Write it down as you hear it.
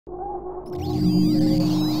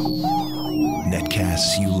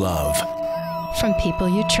Netcasts you love. From people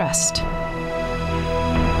you trust.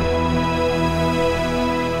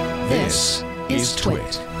 This is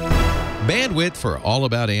Twit. Bandwidth for All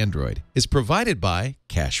About Android is provided by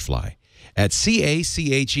CacheFly at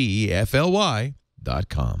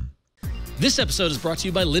CACHEFLY.com. This episode is brought to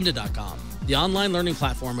you by Lynda.com, the online learning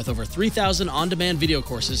platform with over 3,000 on-demand video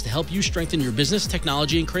courses to help you strengthen your business,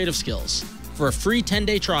 technology, and creative skills. For a free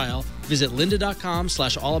 10-day trial, visit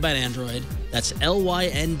lynda.com/allaboutandroid. That's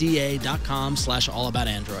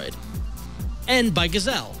LYNDA.com/allaboutandroid. And by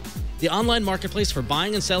Gazelle, the online marketplace for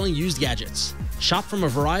buying and selling used gadgets. Shop from a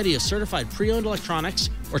variety of certified pre-owned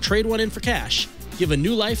electronics or trade one in for cash. Give a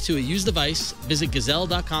new life to a used device. Visit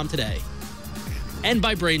Gazelle.com today. And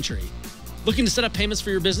by Braintree. Looking to set up payments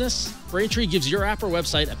for your business? Braintree gives your app or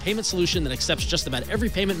website a payment solution that accepts just about every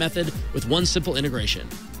payment method with one simple integration.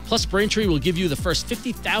 Plus, Braintree will give you the first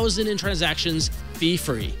 50,000 in transactions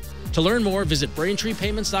fee-free. To learn more, visit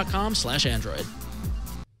BraintreePayments.com/Android.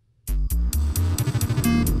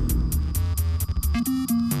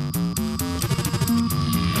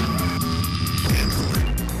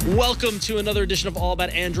 Welcome to another edition of All About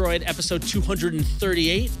Android, episode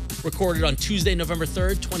 238, recorded on Tuesday, November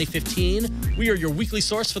 3rd, 2015. We are your weekly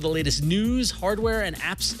source for the latest news, hardware, and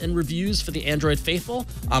apps and reviews for the Android faithful.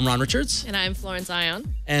 I'm Ron Richards. And I'm Florence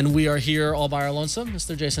Ion. And we are here all by our lonesome.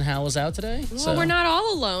 Mr. Jason Howell is out today. Well, we're not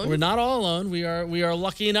all alone. We're not all alone. We are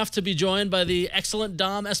lucky enough to be joined by the excellent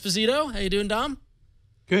Dom Esposito. How you doing, Dom?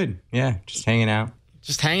 Good. Yeah, just hanging out.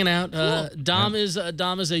 Just hanging out. Cool. Dom is a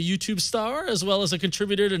YouTube star as well as a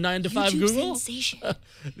contributor to 9 to 5 YouTube Google. Sensation.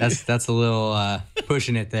 That's a little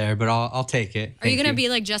pushing it there, but I'll take it. Are you gonna be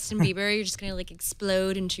like Justin Bieber? You're just gonna like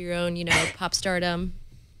explode into your own, pop stardom.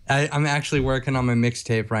 I'm actually working on my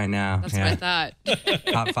mixtape right now. That's what I thought.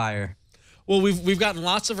 Hot fire. Well, we've gotten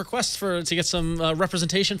lots of requests to get some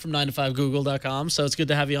representation from 9to5google.com, so it's good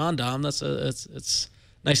to have you on, Dom. It's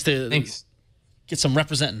nice to get some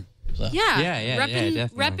representing. So. Yeah, definitely.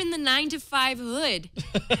 Repping the 9 to 5 hood.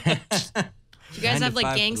 You guys have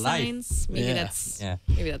like gang signs? Maybe that's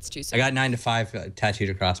too soon. I got 9 to 5 tattooed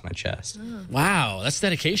across my chest. Oh. Wow, that's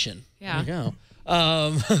dedication. Yeah. There you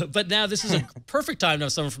go. But now this is a perfect time to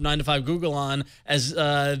have someone from 9 to 5 Google on, as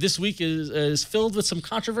this week is filled with some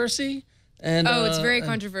controversy. And, it's very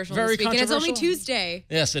controversial this week, and it's only Tuesday.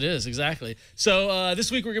 Yes, it is, exactly. So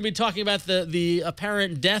this week we're going to be talking about the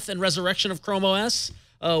apparent death and resurrection of ChomeOS.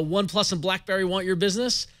 OnePlus and Blackberry want your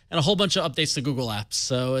business, and a whole bunch of updates to Google Apps.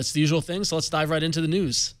 So it's the usual thing, so let's dive right into the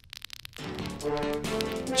news.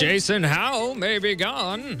 Jason Howell may be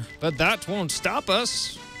gone, but that won't stop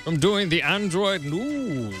us from doing the Android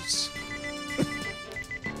news.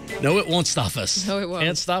 No, it won't stop us. No, it won't.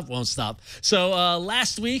 Can't stop, won't stop. So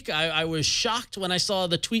last week, I was shocked when I saw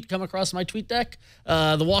the tweet come across my tweet deck.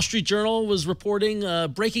 The Wall Street Journal was reporting,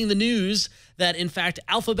 breaking the news that, in fact,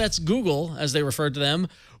 Alphabet's Google, as they referred to them,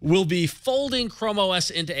 will be folding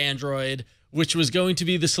ChromeOS into Android, which was going to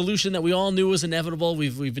be the solution that we all knew was inevitable.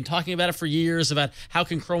 We've been talking about it for years, about how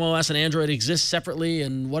can ChromeOS and Android exist separately,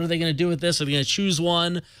 and what are they going to do with this? Are they going to choose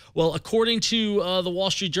one? Well, according to the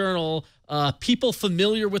Wall Street Journal, people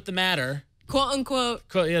familiar with the matter, quote unquote,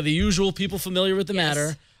 the usual people familiar with the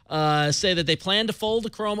matter, say that they plan to fold the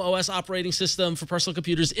Chrome OS operating system for personal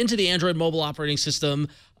computers into the Android mobile operating system,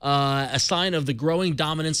 a sign of the growing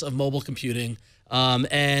dominance of mobile computing.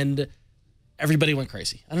 And everybody went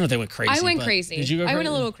crazy. I don't know if they went crazy. I went crazy. Did you go crazy? I went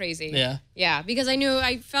a little crazy. Yeah. Yeah, because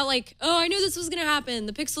I felt like, I knew this was going to happen.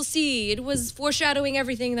 The Pixel C, it was foreshadowing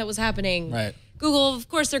everything that was happening. Right. Google, of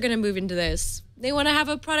course, they're going to move into this. They want to have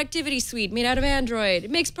a productivity suite made out of Android. It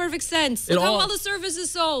makes perfect sense. Look how well the Surface is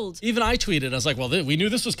sold. Even I tweeted. I was like, well, we knew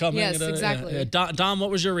this was coming. Yes, exactly. Yeah. Dom, what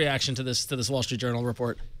was your reaction to this Wall Street Journal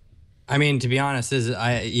report? I mean, to be honest,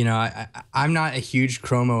 I'm not a huge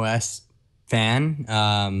Chrome OS fan.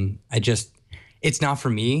 It's not for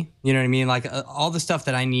me. You know what I mean? Like all the stuff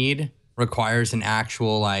that I need requires an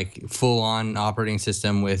actual like full-on operating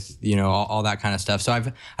system with all that kind of stuff. So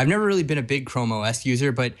I've never really been a big Chrome OS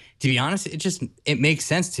user, but to be honest, it makes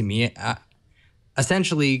sense to me.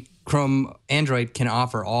 Essentially, Android can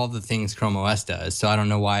offer all the things Chrome OS does, so I don't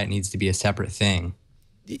know why it needs to be a separate thing.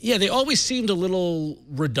 Yeah, they always seemed a little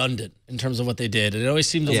redundant in terms of what they did. It always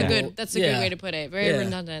seemed a little... That's a good way to put it. Very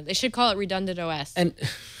redundant. They should call it Redundant OS. And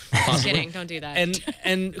just kidding, don't do that.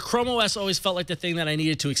 And Chrome OS always felt like the thing that I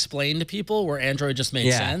needed to explain to people, where Android just made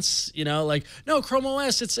sense. Like, no, Chrome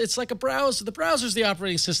OS, it's like a browser. The browser's the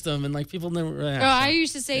operating system, and like people never... I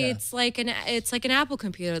used to say it's like an Apple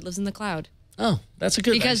computer. It lives in the cloud. Oh, that's a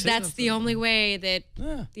good... Because that's the only way that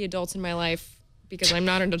the adults in my life because I'm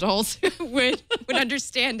not an adult, would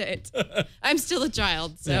understand it. I'm still a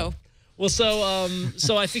child, so. Yeah. Well,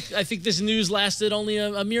 so I think this news lasted only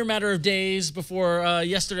a mere matter of days before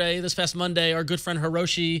yesterday, this past Monday, our good friend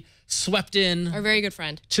Hiroshi swept in. Our very good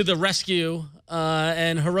friend. To the rescue,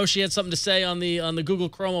 and Hiroshi had something to say on the Google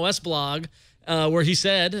Chrome OS blog. Where he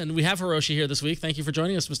said, and we have Hiroshi here this week. Thank you for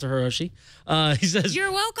joining us, Mr. Hiroshi. He says,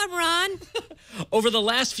 "You're welcome, Ron." Over the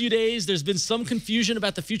last few days, there's been some confusion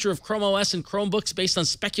about the future of Chrome OS and Chromebooks based on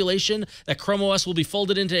speculation that Chrome OS will be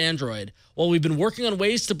folded into Android. While we've been working on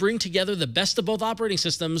ways to bring together the best of both operating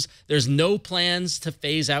systems, there's no plans to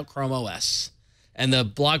phase out Chrome OS. And the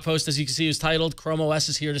blog post, as you can see, is titled "Chrome OS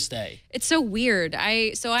is here to stay." It's so weird.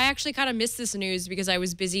 I actually kind of missed this news because I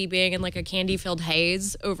was busy being in like a candy-filled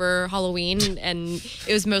haze over Halloween, and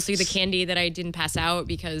it was mostly the candy that I didn't pass out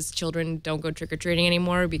because children don't go trick-or-treating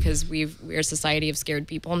anymore because we're a society of scared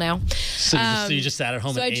people now. So you just sat at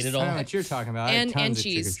home and ate it all? I know what you're talking about. And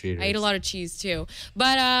cheese. I ate a lot of cheese too.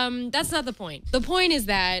 But that's not the point. The point is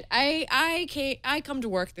that I come to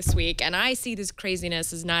work this week and I see this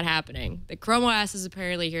craziness is not happening. The Chrome OS is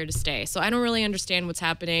apparently here to stay. So I don't really understand what's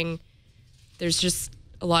happening. There's just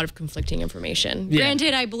a lot of conflicting information. Yeah.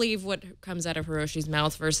 Granted, I believe what comes out of Hiroshi's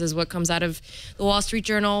mouth versus what comes out of the Wall Street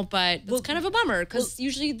Journal, but it's kind of a bummer because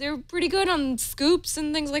usually they're pretty good on scoops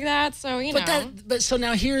and things like that. So But so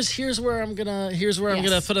now here's where I'm gonna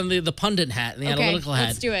put on the pundit hat and the analytical hat.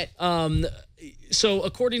 Let's do it. So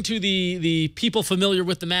according to the people familiar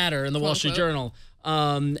with the matter in the Wall Street Journal.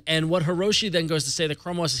 And what Hiroshi then goes to say that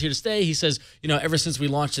Chrome OS is here to stay. He says, ever since we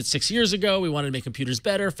launched it 6 years ago, we wanted to make computers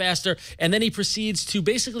better, faster. And then he proceeds to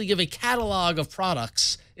basically give a catalog of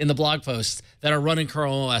products in the blog post that are running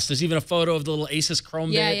Chrome OS. There's even a photo of the little Asus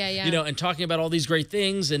Chrome bit, and talking about all these great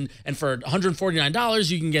things. And for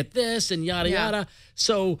 $149, you can get this and yada, yada.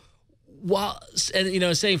 So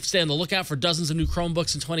saying stay on the lookout for dozens of new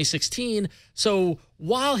Chromebooks in 2016. So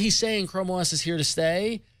while he's saying Chrome OS is here to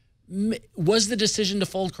stay, was the decision to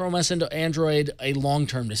fold Chrome OS into Android a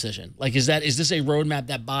long-term decision? Like, is this a roadmap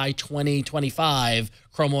that by 2025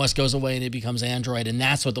 Chrome OS goes away and it becomes Android, and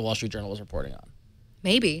that's what the Wall Street Journal was reporting on?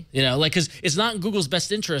 Maybe. Because it's not in Google's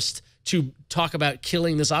best interest to talk about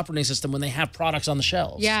killing this operating system when they have products on the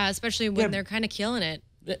shelves. Yeah, especially when they're kind of killing it.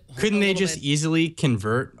 Couldn't they just easily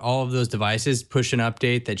convert all of those devices, push an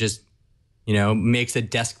update that just makes a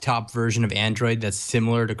desktop version of Android that's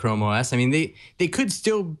similar to Chrome OS? I mean, they could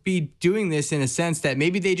still be doing this in a sense that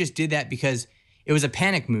maybe they just did that because it was a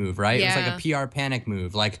panic move, right? Yeah. It was like a PR panic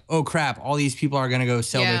move. Like, oh, crap, all these people are going to go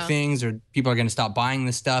sell their things or people are going to stop buying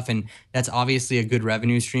this stuff. And that's obviously a good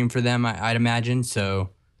revenue stream for them, I'd imagine. So,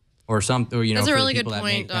 or something, that's a really good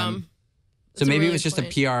point. So maybe it was just a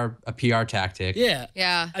PR tactic. Yeah.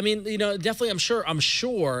 Yeah. I mean, definitely I'm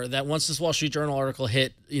sure that once this Wall Street Journal article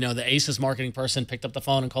hit, the Asus marketing person picked up the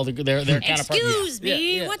phone and called their counterpart. Excuse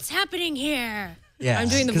me, what's happening here? Yeah. I'm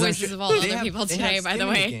doing the voices of all other people today, by the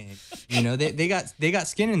way. They got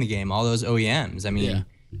skin in the game, all those OEMs. I mean,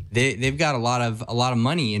 they've got a lot of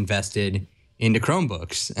money invested into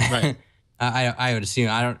Chromebooks. Right. I would assume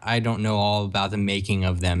I don't know all about the making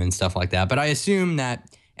of them and stuff like that, but I assume that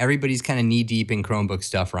everybody's kind of knee deep in Chromebook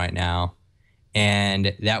stuff right now,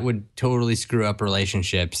 and that would totally screw up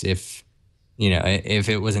relationships if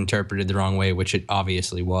it was interpreted the wrong way, which it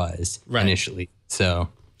obviously was initially. So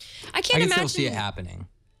I can still see it happening.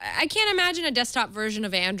 I can't imagine a desktop version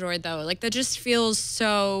of Android though. Like that just feels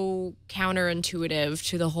so counterintuitive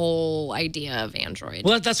to the whole idea of Android.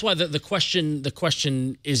 Well, that's why the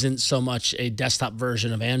question isn't so much a desktop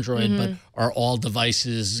version of Android, but are all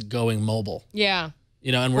devices going mobile? Yeah.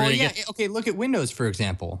 And we're okay. Look at Windows, for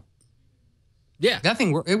example. Yeah, that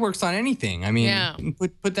thing it works on anything. I mean,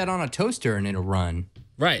 put that on a toaster and it'll run.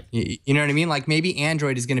 Right. You know what I mean? Like maybe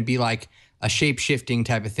Android is going to be like a shape-shifting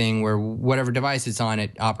type of thing where whatever device it's on,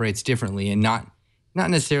 it operates differently and not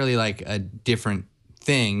necessarily like a different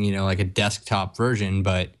thing. Like a desktop version,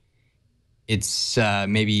 but it's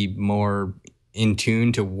maybe more in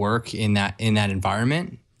tune to work in that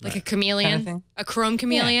environment. Like a chameleon, kind of thing. A Chrome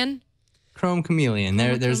chameleon. Yeah. Chrome chameleon.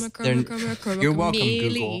 You're welcome,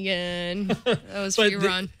 Google. That was for you,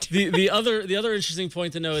 Ron. The other interesting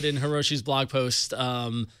point to note in Hiroshi's blog post,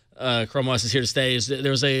 Chrome OS is here to stay, is that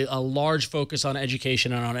there's a large focus on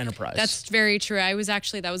education and on enterprise. That's very true.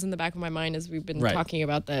 That was in the back of my mind as we've been talking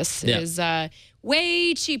about this. Yeah. It is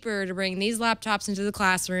way cheaper to bring these laptops into the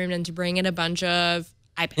classroom than to bring in a bunch of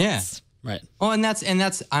iPads. Yeah. Right. Well, and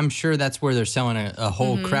that's I'm sure that's where they're selling a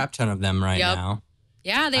whole crap ton of them right now.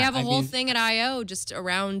 Yeah, they have a whole thing at I.O. just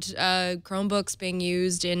around Chromebooks being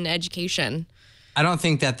used in education. I don't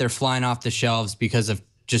think that they're flying off the shelves because of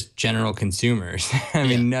just general consumers. I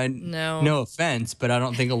mean, no offense, but I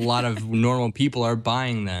don't think a lot of normal people are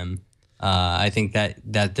buying them. I think that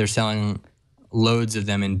they're selling loads of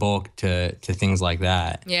them in bulk to things like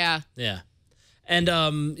that. Yeah. And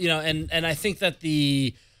and I think that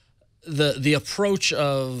the approach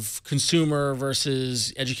of consumer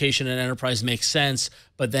versus education and enterprise makes sense,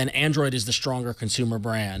 but then Android is the stronger consumer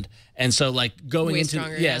brand. And so like going Way into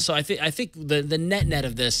stronger, so I think the net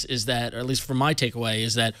of this is that, or at least from my takeaway,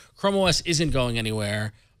 is that ChromeOS isn't going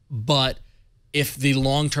anywhere, but if the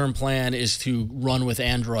long-term plan is to run with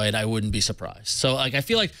Android, I wouldn't be surprised. So like I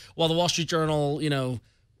feel like while the Wall Street Journal,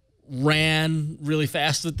 ran really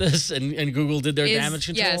fast with this and Google did their damage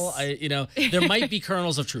control, yes. There might be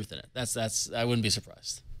kernels of truth in it. That's I wouldn't be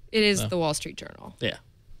surprised. It is the Wall Street Journal. Yeah.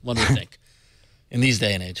 One would think. In these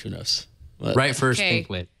day and age, who knows? But, right first, think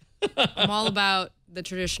late. I'm all about the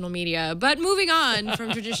traditional media. But moving on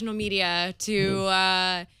from traditional media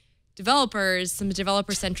to developers, some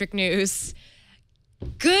developer-centric news.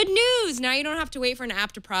 Good news! Now you don't have to wait for an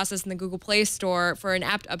app to process in the Google Play Store, for an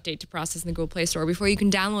app update to process in the Google Play Store before you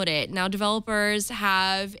can download it. Now developers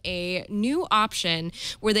have a new option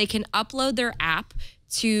where they can upload their app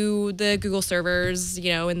to the Google servers,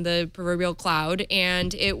 in the proverbial cloud,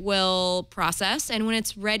 and it will process. And when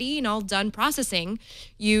it's ready and all done processing,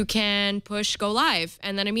 you can push go live.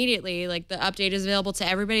 And then immediately, like, the update is available to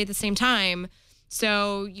everybody at the same time.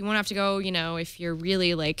 So you won't have to go, if you're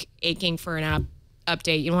really like aching for an app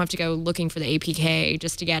update, you don't have to go looking for the APK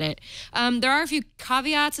just to get it. There are a few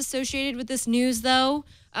caveats associated with this news, though.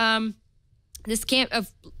 This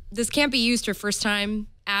can't be used for first-time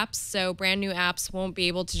apps, so brand new apps won't be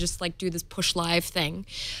able to just like do this push live thing,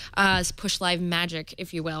 this push live magic,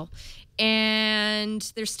 if you will. And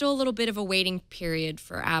there's still a little bit of a waiting period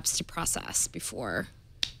for apps to process before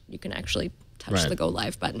you can actually touch the go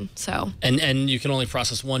live button. So and you can only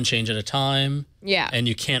process one change at a time. Yeah. And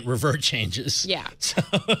you can't revert changes. Yeah.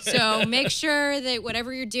 So make sure that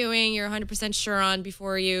whatever you're doing, you're 100% sure on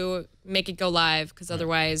before you make it go live, because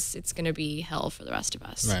otherwise it's going to be hell for the rest of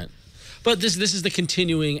us. Right. But this is the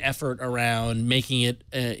continuing effort around making it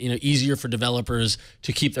easier for developers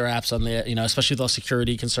to keep their apps on the especially with all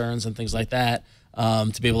security concerns and things like that,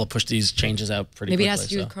 to be able to push these changes out pretty quickly. Maybe it has to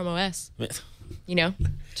do with Chrome OS.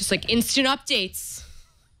 Just like instant updates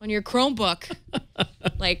on your Chromebook.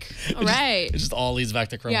 Like, all right. It just all leads back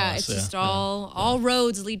to Chrome OS. Yeah, it's just all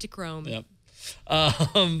roads lead to Chrome. Yep.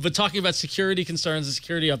 But talking about security concerns and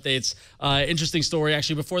security updates, interesting story.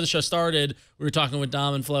 Actually, before the show started, we were talking with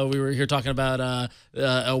Dom and Flo. We were here talking about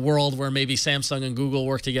a world where maybe Samsung and Google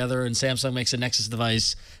work together and Samsung makes a Nexus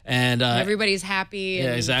device. And everybody's happy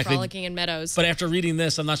and frolicking in meadows. But after reading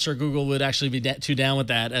this, I'm not sure Google would actually be too down with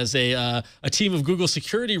that. As a team of Google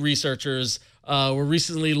security researchers were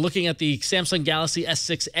recently looking at the Samsung Galaxy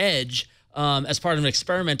S6 Edge as part of an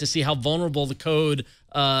experiment to see how vulnerable the code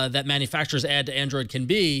that manufacturers add to Android can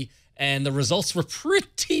be, and the results were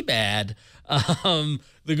pretty bad.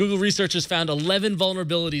 The Google researchers found 11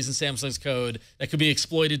 vulnerabilities in Samsung's code that could be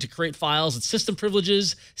exploited to create files with system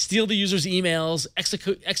privileges, steal the user's emails,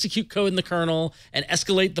 execute code in the kernel, and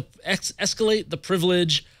escalate the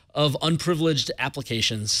privilege of unprivileged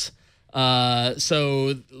applications.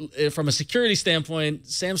 So from a security standpoint,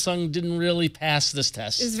 Samsung didn't really pass this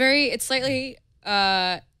test. It's slightly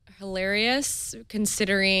hilarious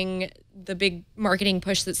considering the big marketing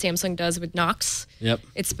push that Samsung does with Knox. Yep.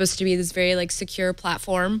 It's supposed to be this very like secure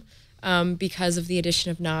platform because of the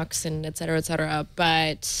addition of Knox and et cetera, et cetera.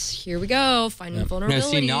 But here we go, finding vulnerabilities. No,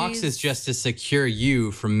 see, Knox is just to secure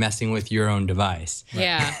you from messing with your own device.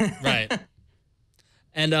 Yeah. Right.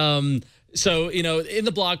 And so, in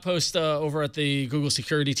the blog post over at the Google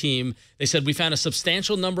security team, they said, we found a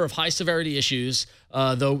substantial number of high severity issues,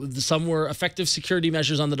 though some were effective security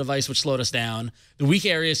measures on the device, which slowed us down. The weak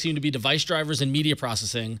areas seem to be device drivers and media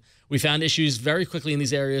processing. We found issues very quickly in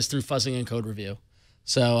these areas through fuzzing and code review.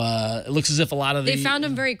 So it looks as if a lot of They found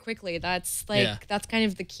them very quickly. That's that's kind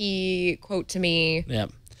of the key quote to me. Yeah.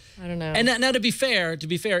 I don't know. And now to be fair,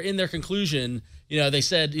 in their conclusion, they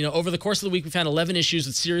said, over the course of the week, we found 11 issues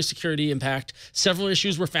with serious security impact. Several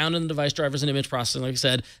issues were found in the device drivers and image processing, like I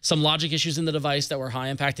said. Some logic issues in the device that were high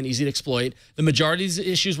impact and easy to exploit. The majority of these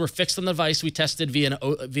issues were fixed on the device we tested via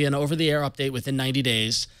an over-the-air update within 90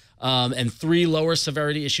 days. And 3 lower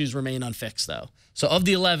severity issues remain unfixed, though. So of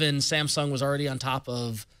the 11, Samsung was already on top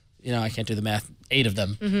of, I can't do the math, 8 of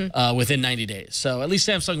them within 90 days. So at least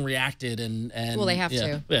Samsung reacted and well, they have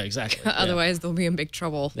to. Yeah, exactly. Otherwise, they'll be in big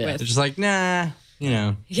trouble. They're just like, nah,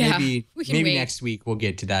 maybe wait. next week we'll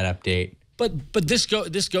get to that update. But this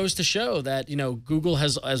goes to show that Google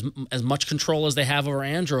has as much control as they have over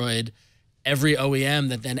Android. every OEM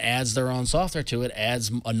that then adds their own software to it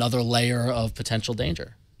adds another layer of potential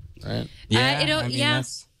danger, right? Yeah,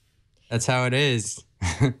 that's how it is.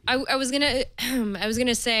 I was gonna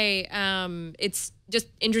say it's just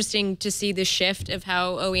interesting to see the shift of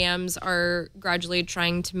how OEMs are gradually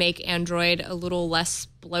trying to make Android a little less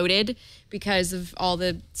bloated because of all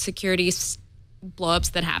the security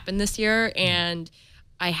blowups that happened this year, and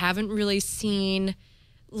I haven't really seen.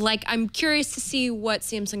 Like, I'm curious to see what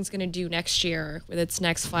Samsung's going to do next year with its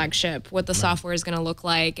next flagship, what the software is going to look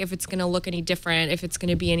like, if it's going to look any different, if it's going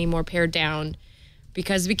to be any more pared down,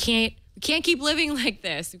 because we can't keep living like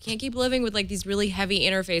this. We can't keep living with like these really heavy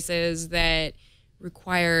interfaces that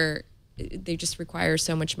require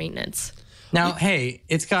so much maintenance. Now, hey,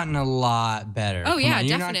 it's gotten a lot better. Oh, yeah,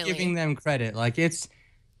 You're definitely. not giving them credit. Like, it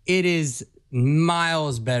is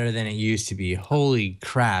miles better than it used to be. Holy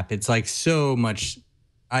crap. It's like so much.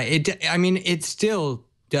 It still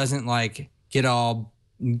doesn't like get all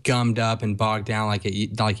gummed up and bogged down like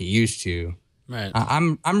it used to. Right.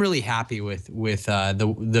 I'm really happy with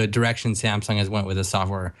the direction Samsung has went with the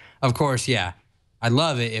software. Of course, yeah, I'd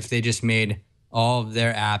love it if they just made all of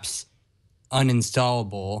their apps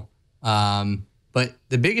uninstallable. But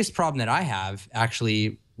the biggest problem that I have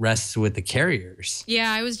actually rests with the carriers. Yeah,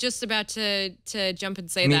 I was just about to jump and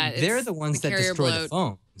say that. They're the ones that destroy the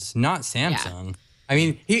phones, not Samsung. Yeah. I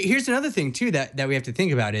mean, here's another thing too that we have to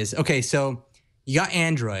think about is, okay, so you got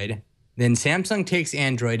Android, then Samsung takes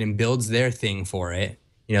Android and builds their thing for it.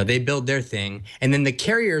 You know, they build their thing, and then the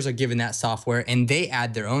carriers are given that software and they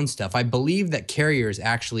add their own stuff. I believe that carriers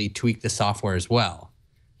actually tweak the software as well.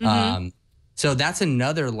 Mm-hmm. So that's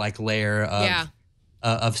another like layer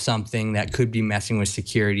of something that could be messing with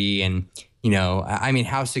security. And, you know, I mean,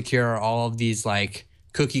 how secure are all of these like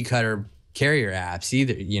cookie cutter carrier apps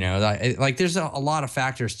either? You know, like there's a lot of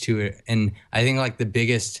factors to it. And I think like the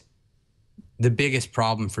biggest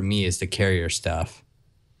problem for me is the carrier stuff.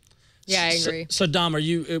 Yeah, I agree. So Dom, are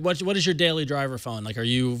you what is your daily driver phone? Like, are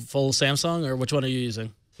you full Samsung or which one are you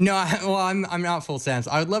using? No, I'm not full Samsung.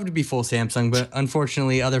 I would love to be full Samsung, but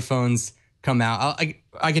unfortunately other phones come out.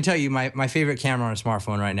 I can tell you my favorite camera on a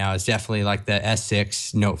smartphone right now is definitely like the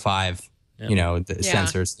S6 Note 5, you know, the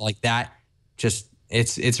sensors like that. Just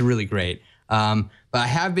it's really great. But I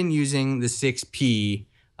have been using the 6P.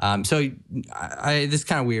 So this is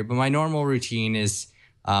kind of weird, but my normal routine is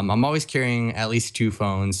I'm always carrying at least two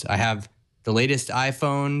phones. I have the latest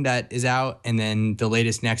iPhone that is out, and then the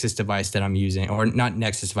latest Nexus device that I'm using, or not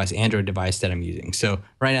Nexus device, Android device that I'm using. So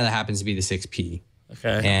right now that happens to be the 6P.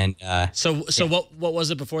 Okay. And so what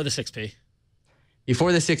was it before the 6P?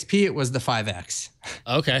 Before the 6P, it was the 5X.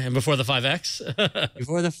 Okay, and before the 5X?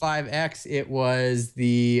 Before the 5X, it was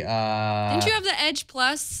the... Didn't you have the Edge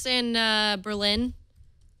Plus in Berlin?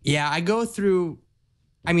 Yeah, I go through...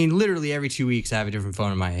 I mean, literally every 2 weeks, I have a different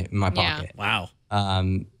phone in my pocket. Wow.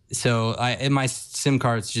 So and my SIM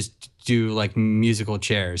cards just do like musical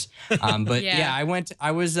chairs. But yeah, I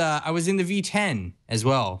was in the V10 as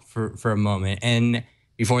well for a moment, and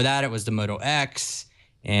before that, it was the Moto X.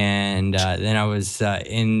 And then I was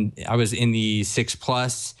in the 6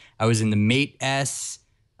 Plus. I was in the Mate S.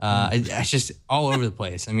 It's just all over the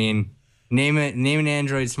place. I mean, name an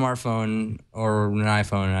Android smartphone or an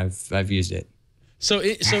iPhone, I've used it. So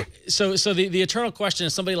the eternal question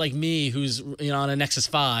is somebody like me who's on a Nexus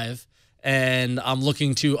 5 and I'm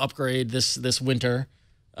looking to upgrade this winter.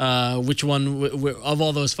 Which one of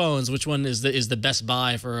all those phones? Which one is the best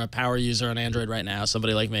buy for a power user on Android right now?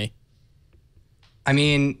 Somebody like me. I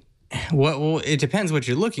mean, well, it depends what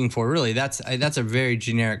you're looking for, really. That's a very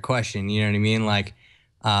generic question. You know what I mean? Like,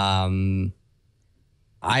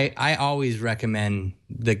 I always recommend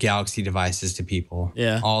the Galaxy devices to people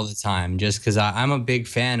all the time, just because I'm a big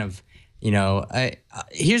fan of,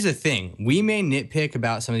 here's the thing. We may nitpick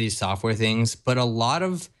about some of these software things, but a lot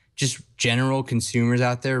of just general consumers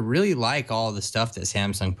out there really like all the stuff that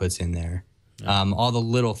Samsung puts in there. All the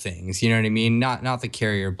little things, you know what I mean? Not the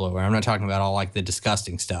carrier blower. I'm not talking about all like the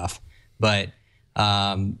disgusting stuff, but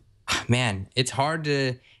man, it's hard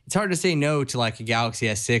to say no to like a Galaxy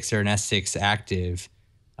S6 or an S6 Active.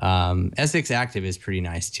 S6 Active is pretty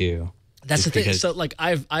nice too. That's the thing. So like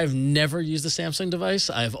I've never used a Samsung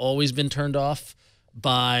device. I've always been turned off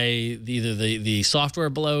by either the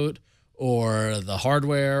software bloat or the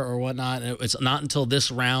hardware or whatnot. And it's not until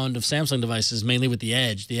this round of Samsung devices, mainly with the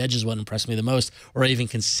Edge. The Edge is what impressed me the most, or I even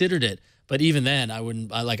considered it. But even then, I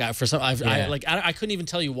wouldn't. I couldn't even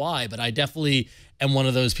tell you why. But I definitely am one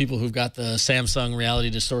of those people who've got the Samsung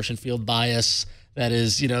reality distortion field bias that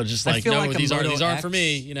is, just I like, feel no, like a these aren't Moto for X-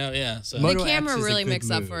 me, yeah. So Moto The camera X is a really good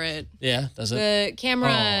makes up move. for it. yeah, does it? The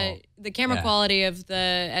camera, Yeah. quality of the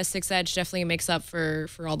S6 Edge definitely makes up for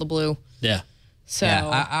all the blue. Yeah. So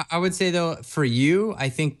Yeah, I would say though, for you, I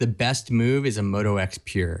think the best move is a Moto X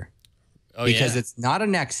Pure. Oh, Because yeah. it's not a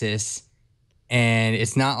Nexus and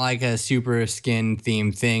it's not like a super skin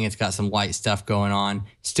themed thing. It's got some light stuff going on.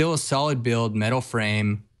 Still a solid build, metal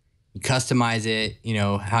frame. You customize it,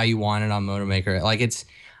 how you want it on Moto Maker. I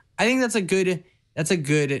think that's a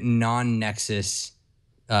good non-Nexus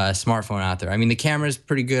smartphone out there. I mean, the camera's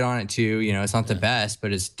pretty good on it too. It's not the best,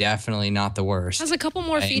 but it's definitely not the worst. has a couple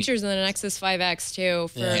more features than the Nexus 5X too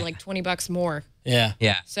for like $20 more. Yeah.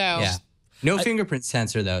 Yeah. So yeah. No fingerprint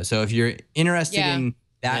sensor though. So if you're interested in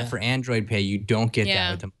that for Android Pay, you don't get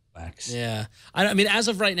that with the Moto X. Yeah, I mean, as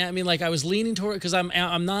of right now, I was leaning toward because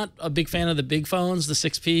I'm not a big fan of the big phones, the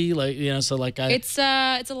 6P, it's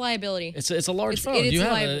a liability. It's a large phone. It's you a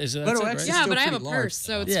have liability. is it, Moto that's X it, is right? Yeah, but I have a pretty large, purse,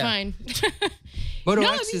 so it's Yeah. fine. Moto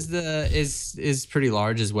No, X I is pretty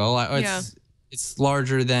large as well. It's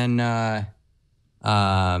larger than the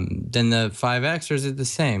 5X, or is it the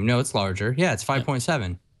same? No, it's larger. Yeah, it's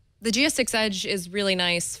 5.7. The GS6 Edge is really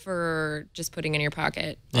nice for just putting in your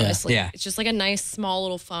pocket, honestly. Yeah. It's just like a nice, small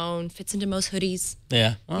little phone. Fits into most hoodies,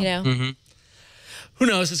 Yeah. Well, who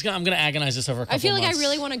knows? I'm going to agonize this over a couple I feel like months. I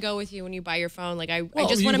really want to go with you when you buy your phone. Like, I Well,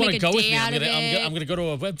 just you want to wanna make a go with day me. out of it. I'm going to go to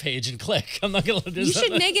a web page and click. I'm not going to do You should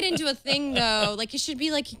something. make it into a thing, though. Like, you should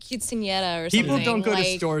be like a quinceañera or something. People don't go to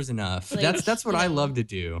Like, stores enough. like, That's what I love to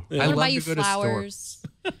do. I I want love to buy to you go to stores. flowers.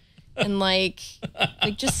 And like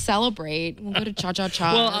just celebrate. We'll go to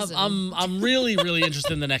cha-cha-cha. Well, I'm really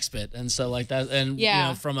interested in the next bit, and so like that, and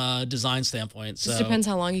Yeah. from a design standpoint. So Just depends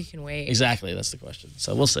how long you can wait. exactly, that's the question.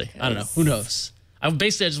 So we'll see. I don't know. Who knows? I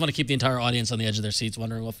just want to keep the entire audience on the edge of their seats,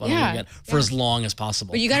 wondering what phone we're gonna get for as long as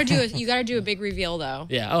possible. But you gotta do a big reveal though.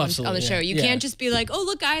 Yeah. Oh, absolutely. On the show, you Yeah. can't just be like, "Oh,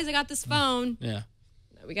 look, guys, I got this phone." Yeah.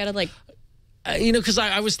 We gotta like. Because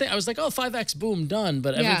I was like, oh, 5X, boom, done.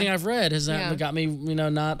 But everything I've read has got me,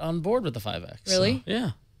 not on board with the 5X. Really? So,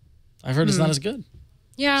 yeah. I've heard it's not as good.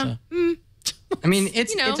 Yeah. I mean,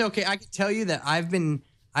 it's okay. I can tell you that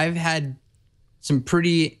I've had some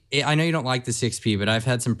pretty. I know you don't like the 6P, but I've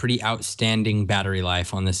had some pretty outstanding battery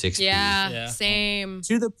life on the 6P. Yeah. Same.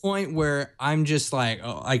 To the point where I'm just like,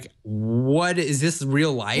 what is this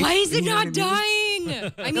real life? Why is it You know not what I mean?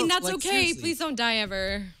 dying? I mean, that's like, okay. seriously. Please don't die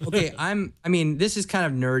ever. Okay, this is kind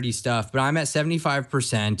of nerdy stuff, but I'm at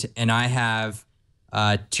 75% and I have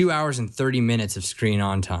 2 hours and 30 minutes of screen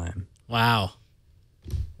on time. Wow.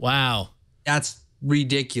 That's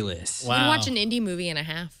ridiculous. You can watch an indie movie and a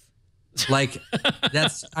half. Like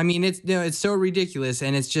it's so ridiculous,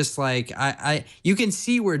 and it's just like you can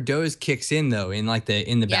see where dose kicks in though in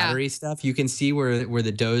the battery stuff. You can see where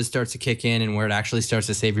the dose starts to kick in and where it actually starts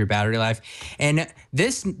to save your battery life. And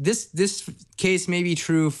this case may be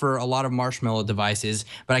true for a lot of Marshmallow devices,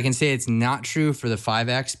 but I can say it's not true for the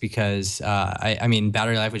 5X because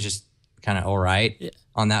battery life was just kind of all right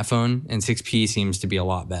on that phone, and 6P seems to be a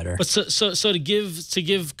lot better. But so to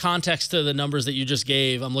give context to the numbers that you just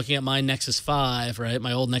gave, I'm looking at my Nexus 5, right?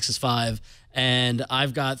 My old Nexus 5, and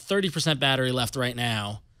I've got 30% battery left right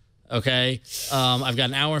now. Okay, I've got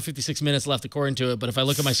an hour and 56 minutes left according to it. But if I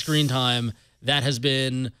look at my screen time, that has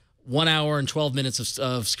been 1 hour and 12 minutes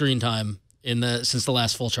of screen time since the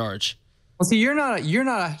last full charge. Well, see, you're not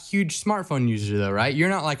a huge smartphone user though, right? You're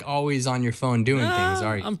not like always on your phone doing things,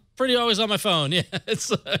 are you? I'm pretty always on my phone. Yeah.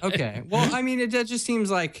 It's Okay. Well, I mean, it just seems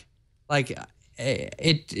like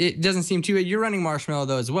it doesn't seem too. You're running Marshmallow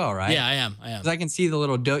though as well, right? Yeah, I am. 'Cause I can see the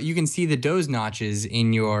little you can see the dose notches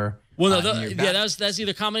in your. Well, no, that's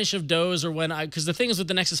either a combination of doze or because the thing is with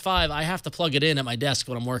the Nexus 5, I have to plug it in at my desk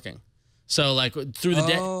when I'm working. So like through the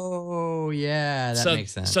day. Oh yeah, that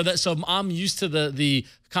makes sense. So I'm used to the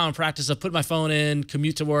common practice of put my phone in,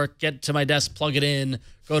 commute to work, get to my desk, plug it in,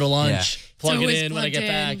 go to lunch, plug it in when I get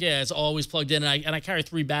back. Yeah, it's always plugged in, and I carry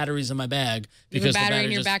 3 batteries in my bag because You have a battery in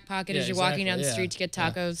the your back pocket as you're walking down the exactly, street to get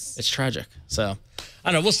tacos. It's tragic. So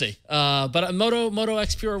I don't know. We'll see. But Moto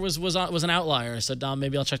X Pure was an outlier. So Dom,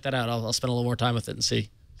 maybe I'll check that out. I'll spend a little more time with it and see.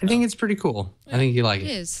 I think it's pretty cool. I think you like it.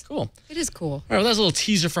 It is. Cool. It is cool. All right, well, that's a little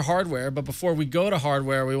teaser for hardware. But before we go to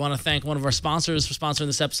hardware, we want to thank one of our sponsors for sponsoring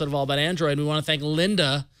this episode of All About Android. We want to thank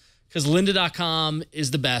Lynda, because lynda.com is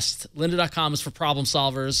the best. Lynda.com is for problem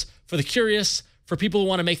solvers, for the curious, for people who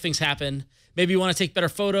want to make things happen. Maybe you want to take better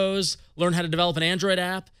photos, learn how to develop an Android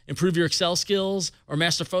app, improve your Excel skills, or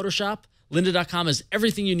master Photoshop. Lynda.com is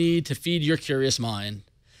everything you need to feed your curious mind.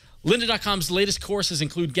 Lynda.com's latest courses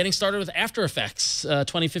include Getting Started with After Effects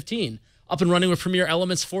 2015, up and running with Premiere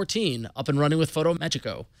Elements 14, up and running with Photo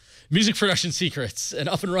Magico, music production secrets, and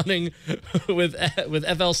up and running with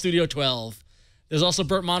FL Studio 12. There's also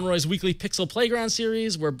Burt Monroy's weekly Pixel Playground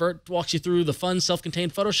series, where Burt walks you through the fun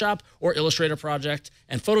self-contained Photoshop or Illustrator project,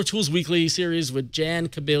 and Photo Tools Weekly series with Jan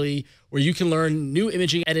Kabili, where you can learn new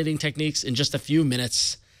imaging editing techniques in just a few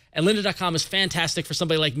minutes. And lynda.com is fantastic for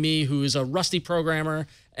somebody like me who is a rusty programmer,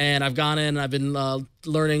 and I've gone in and I've been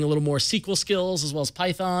learning a little more SQL skills as well as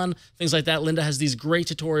Python, things like that. Lynda has these great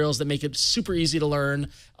tutorials that make it super easy to learn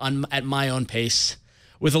at my own pace.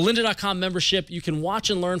 With a lynda.com membership, you can watch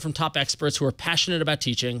and learn from top experts who are passionate about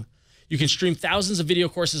teaching. You can stream thousands of video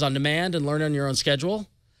courses on demand and learn on your own schedule.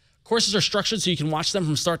 Courses are structured so you can watch them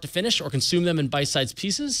from start to finish or consume them in bite-sized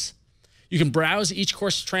pieces. You can browse each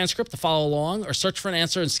course transcript to follow along or search for an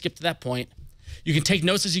answer and skip to that point. You can take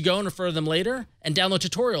notes as you go and refer to them later, and download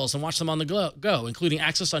tutorials and watch them on the go, including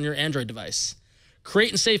access on your Android device.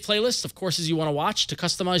 Create and save playlists of courses you want to watch to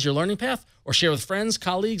customize your learning path or share with friends,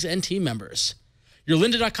 colleagues, and team members. Your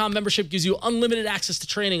lynda.com membership gives you unlimited access to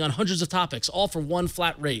training on hundreds of topics, all for one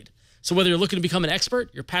flat rate. So whether you're looking to become an expert,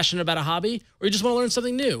 you're passionate about a hobby, or you just want to learn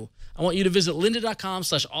something new, I want you to visit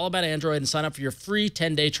lynda.com/allaboutandroid and sign up for your free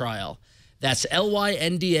 10-day trial. That's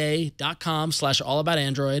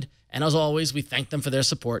lynda.com/allaboutandroid. And as always, we thank them for their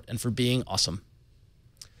support and for being awesome.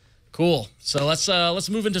 Cool. So let's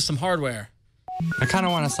move into some hardware. I kind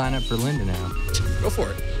of want to sign up for Lynda now. Go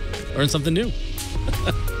for it. Learn something new.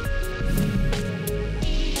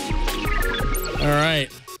 All right.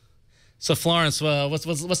 So Florence,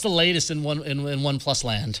 what's the latest in OnePlus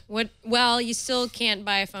land? Well, you still can't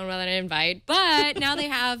buy a phone without an invite, but now they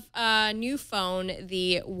have a new phone,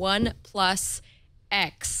 the OnePlus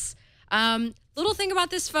X. Little thing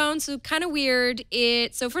about this phone, so kind of weird.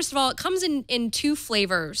 So first of all, it comes in two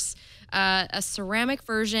flavors. A ceramic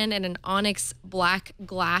version and an onyx black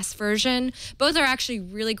glass version. Both are actually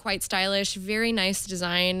really quite stylish, very nice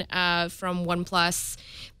design from OnePlus.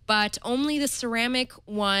 But only the ceramic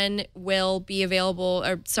one will be available,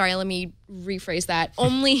 or sorry, let me rephrase that.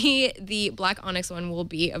 Only the black onyx one will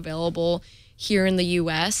be available here in the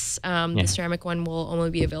U.S. The ceramic one will only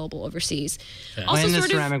be available overseas. Okay. Also, and the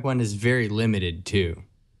ceramic one is very limited too.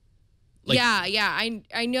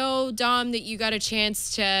 I know, Dom, that you got a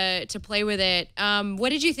chance to play with it. What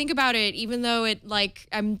did you think about it? Even though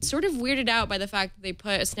I'm sort of weirded out by the fact that they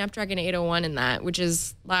put a Snapdragon 801 in that, which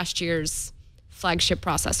is last year's flagship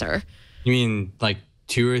processor. You mean like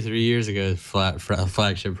 2 or 3 years ago,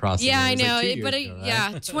 flagship processor? Yeah, I know, like but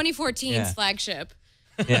 2014's flagship.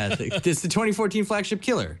 Yeah, it's the 2014 flagship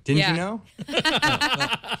killer. Didn't you know?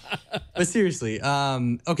 But seriously,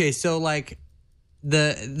 okay, so like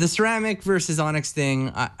the ceramic versus onyx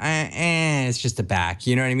thing, it's just a back.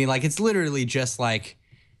 You know what I mean? Like it's literally just like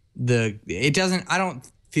I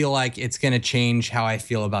don't feel like it's gonna change how I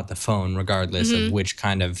feel about the phone, regardless of which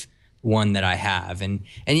kind of one that I have. And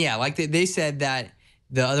yeah, like they said that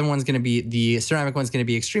the ceramic one's going to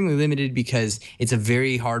be extremely limited because it's a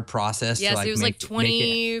very hard process. Yes, to like it was like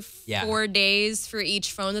 24 days for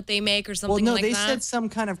each phone that they make or something like that. Well, no, they said some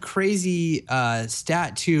kind of crazy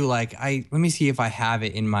stat too. Like let me see if I have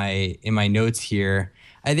it in my notes here.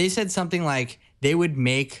 They said something like they would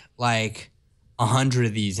make like 100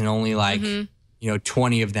 of these and only like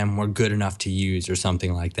 20 of them were good enough to use or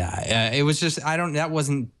something like that. It was just that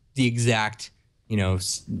wasn't the exact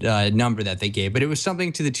number that they gave, but it was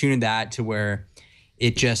something to the tune of that, to where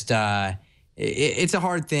it just it's a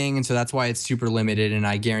hard thing, and so that's why it's super limited. And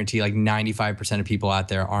I guarantee like 95% of people out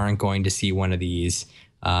there aren't going to see one of these.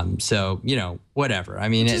 So whatever. I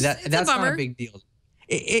mean, that's not a big deal.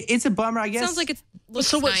 It's a bummer, I guess. Sounds like it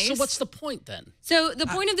looks nice. So what's the point then? So the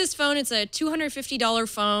point of this phone, it's a $250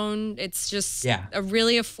 phone. It's just a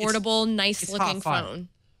really affordable, nice-looking phone.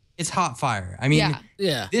 It's hot fire. I mean,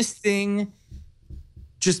 this thing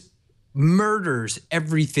just murders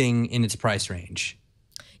everything in its price range.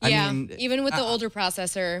 Yeah, I mean, even with the older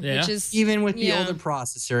processor, which is even with the older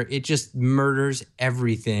processor, it just murders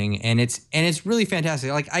everything, and it's really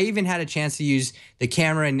fantastic. Like I even had a chance to use the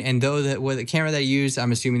camera, and though the camera that I used,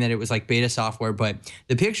 I'm assuming that it was like beta software, but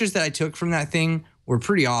the pictures that I took from that thing were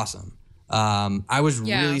pretty awesome. I was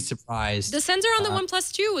really surprised. The sensor on the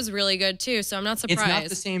OnePlus 2 was really good too, so I'm not surprised. It's not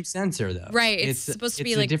the same sensor though. Right, it's supposed to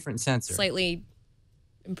be like a different sensor, slightly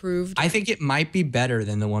improved. I think it might be better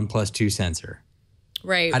than the OnePlus 2 sensor.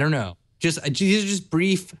 Right. I don't know. These are just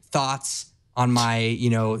brief thoughts on my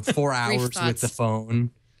 4 hours with the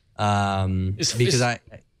phone.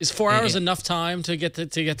 Is 4 hours enough time to get to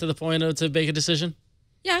the point of to make a decision?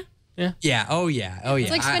 Yeah. Yeah. Oh yeah.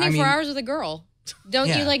 It's like spending 4 hours with a girl. Don't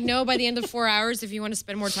Yeah. you like know by the end of 4 hours if you want to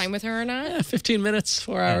spend more time with her or not? Yeah, 15 minutes,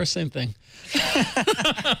 4 hours, same thing.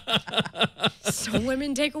 Some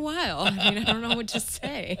women take a while. I mean, I don't know what to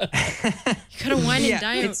say. You gotta wine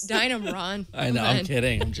and dine them, Ron. I know. I'm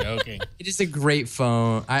kidding. I'm joking. It is a great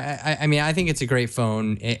phone. I mean, I think it's a great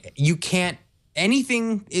phone. You can't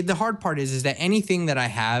anything. The hard part is that anything that I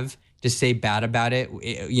have to say bad about it,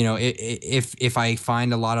 if I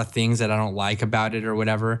find a lot of things that I don't like about it or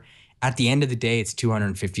whatever, at the end of the day, it's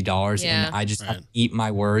 $250, and I just have to eat my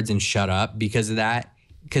words and shut up because of that.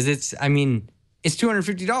 Because it's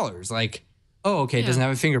 $250. Like, oh, okay, it doesn't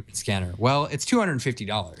have a fingerprint scanner. Well, it's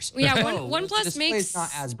 $250. Yeah, OnePlus makes not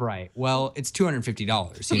as bright. Well, it's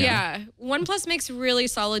 $250. You know? Yeah, OnePlus makes really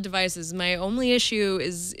solid devices. My only issue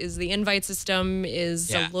is the invite system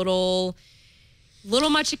is a little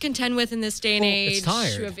much to contend with in this day and age. It's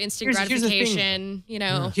tired. You have instant gratification.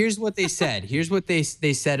 Here's what they said. Here's what they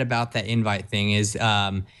said about that invite thing is.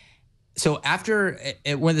 So after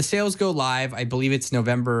when the sales go live, I believe it's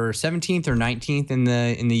November 17th or 19th in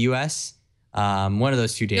the US. One of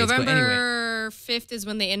those 2 days. November 5th is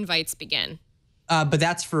when the invites begin. But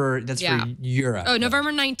that's for Europe. Oh,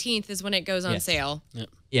 November 19th is when it goes on sale. Yep.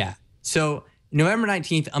 Yeah. So November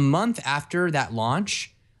 19th, a month after that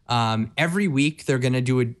launch, every week they're going to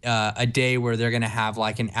do a day where they're going to have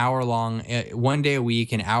like an hour-long, 1 day a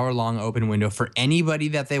week, an hour-long open window for anybody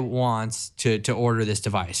that they want to order this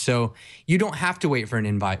device. So you don't have to wait for an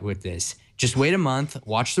invite with this. Just wait a month,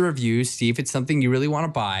 watch the reviews, see if it's something you really want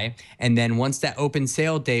to buy. And then once that open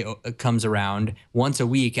sale day comes around, once a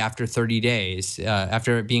week after 30 days,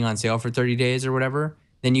 after it being on sale for 30 days or whatever,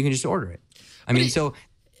 then you can just order it. I mean, so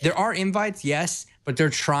there are invites, yes, but they're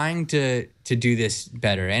trying to do this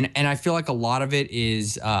better. And I feel like a lot of it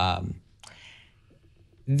is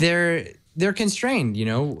they're constrained,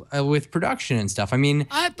 with production and stuff. I mean,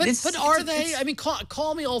 but are they? I mean,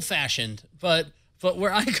 call me old-fashioned, but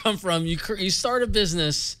where I come from, you start a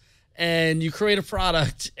business and you create a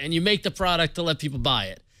product and you make the product to let people buy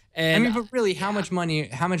it. And I mean, but really, how much money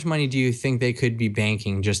do you think they could be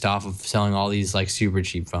banking just off of selling all these like super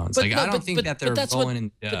cheap phones? I don't think that they're rolling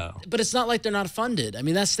in the dough. But it's not like they're not funded. I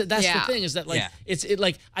mean, that's the thing is that it's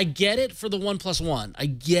I get it for the OnePlus One. I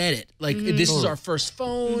get it. Like this is our first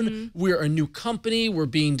phone. We're a new company. We're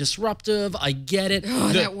being disruptive. I get it. Oh,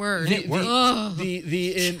 that word. Hey, at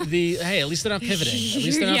least they're not pivoting. At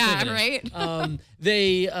least they're not pivoting. Right.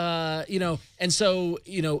 And so,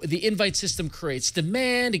 the invite system creates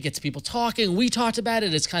demand. It gets people talking. We talked about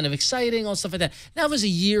it. It's kind of exciting, all stuff like that. Now, it was a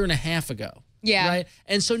year and a half ago. Yeah. Right.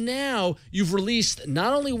 And so now you've released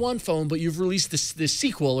not only one phone, but you've released the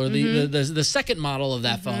sequel or the second model of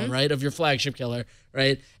that phone, right? Of your flagship killer,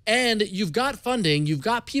 right? And you've got funding. You've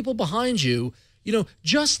got people behind you.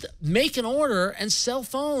 Just make an order and sell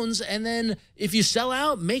phones, and then if you sell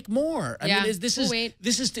out, make more. I mean, it's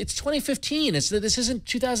 2015. This isn't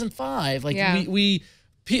 2005. Like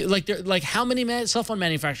how many cell phone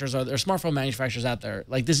manufacturers are there? Smartphone manufacturers out there?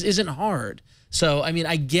 Like this isn't hard. So I mean,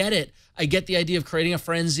 I get it. I get the idea of creating a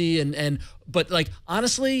frenzy, but like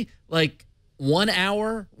honestly, like 1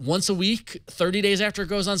 hour once a week, 30 days after it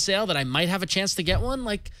goes on sale, that I might have a chance to get one.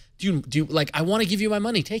 Like, do you like? I want to give you my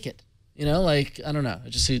money. Take it. I don't know.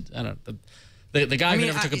 The guy who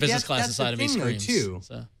never took a business class inside of me screams.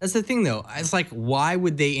 So. That's the thing, though. It's like, why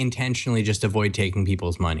would they intentionally just avoid taking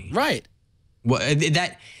people's money? Right. Well,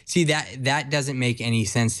 that doesn't make any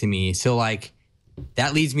sense to me. So, like,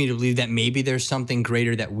 that leads me to believe that maybe there's something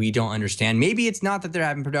greater that we don't understand. Maybe it's not that they're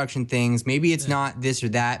having production things. Maybe it's not this or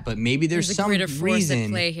that. But maybe there's some greater force reason. At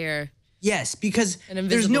play here. Yes, because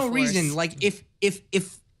there's no reason. Like, if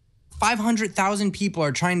 500,000 people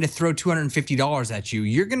are trying to throw $250 at you,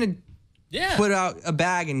 you're gonna put out a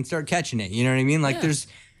bag and start catching it. You know what I mean? Like there's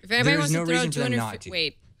no reason for them not to.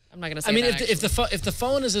 Wait, I'm not gonna say. I mean, that, if the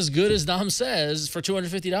phone is as good as Dom says for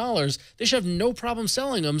 $250, they should have no problem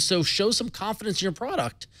selling them. So show some confidence in your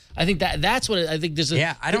product. I think that's what I think.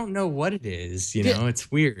 I don't know what it is.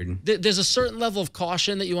 It's weird. There's a certain level of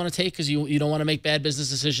caution that you want to take because you don't want to make bad business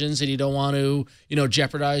decisions and you don't want to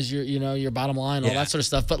jeopardize your bottom line, all that sort of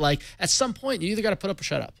stuff. But like at some point, you either got to put up or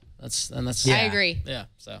shut up. That's. I agree. Yeah.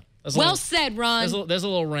 So well said, Ron. There's a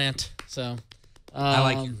little rant. So. I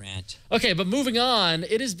like your rant. Okay, but moving on,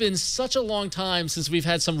 it has been such a long time since we've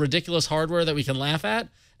had some ridiculous hardware that we can laugh at.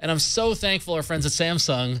 And I'm so thankful our friends at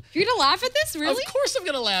Samsung. You're going to laugh at this? Really? Of course I'm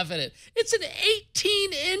going to laugh at it. It's an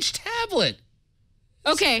 18-inch tablet.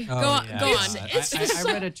 Okay, go on. I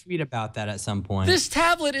read a tweet about that at some point. This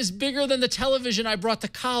tablet is bigger than the television I brought to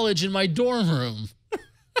college in my dorm room.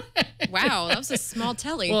 Wow, that was a small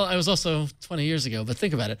telly. Well, I was also 20 years ago, but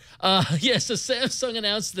think about it. So Samsung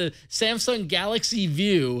announced the Samsung Galaxy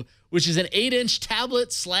View, which is an 8-inch tablet /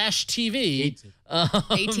 TV.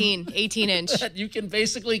 18-inch. That you can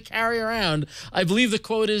basically carry around. I believe the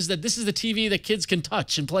quote is that this is the TV that kids can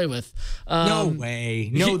touch and play with. No way.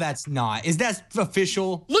 No, that's not. Is that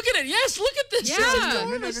official? Look at it. Yes, look at this. Yeah.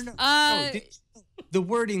 No. The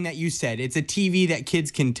wording that you said, it's a TV that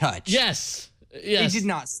kids can touch. Yes. They did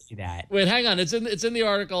not say that. Wait, hang on. It's in the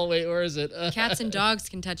article. Wait, where is it? Cats and dogs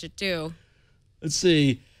can touch it too. Let's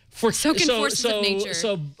see. So can forces of nature.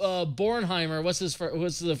 So Bornheimer, what's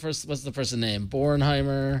the person name?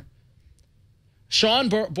 Bornheimer. Sean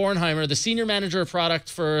Bornheimer, the senior manager of product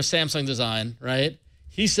for Samsung Design, right?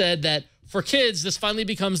 He said that for kids, this finally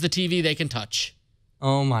becomes the TV they can touch.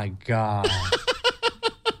 Oh my God.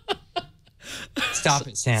 Stop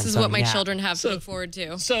it, Samsung. This is what my children have to look forward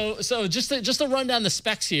to. So just to run down the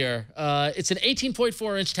specs here, it's an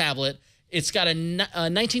 18.4-inch tablet. It's got a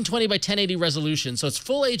 1920 by 1080 resolution, so it's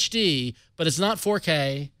full HD, but it's not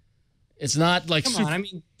 4K. It's not like Come on, I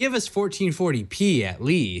mean, give us 1440p at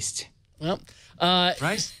least. Well,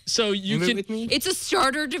 right? So you can. With me? It's a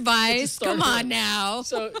starter device. Come on now.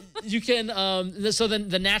 So you can. So then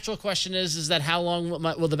the natural question is that how long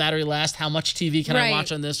will the battery last? How much TV can I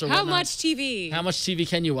watch on this? Or how whatnot? much TV? How much TV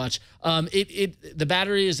can you watch? The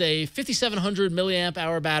battery is a 5,700 milliamp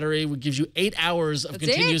hour battery, which gives you 8 hours of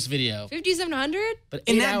continuous video. 5,700? But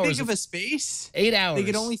in that big of a space? 8 hours. They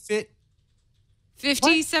could only fit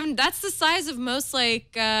 57. What? That's the size of most 7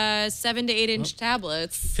 to 8 inch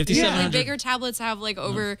tablets. 5,700. Yeah. Bigger tablets have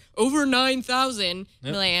over 9,000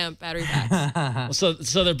 milliamp battery packs. So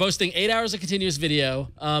they're boasting 8 hours of continuous video.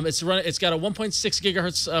 It's got a 1.6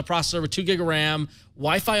 gigahertz processor with 2 gig of RAM,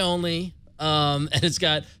 Wi-Fi only. And it's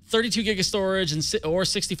got 32 gig of storage or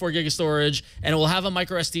 64 gig of storage, and it will have a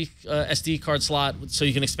micro SD card slot, so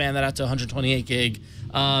you can expand that out to 128 gig.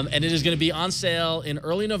 And it is going to be on sale in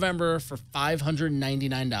early November for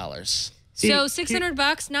 $599. So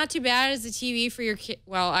 $600, not too bad as a TV for your kid.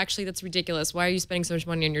 Well, actually, that's ridiculous. Why are you spending so much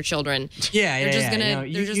money on your children? Yeah.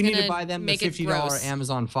 You need to buy them the $50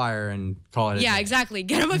 Amazon Fire and call it a day. Exactly.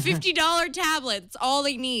 Get them a $50 tablet. That's all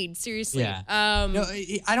they need. Seriously. Yeah. No,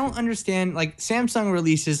 I don't understand. Like, Samsung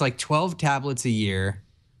releases 12 tablets a year,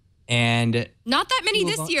 and not that many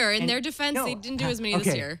this year. In their defense, they didn't do as many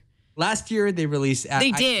this year. Last year they released.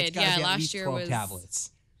 They did. Last year 12 tablets.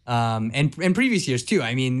 And previous years too.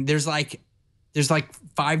 I mean, there's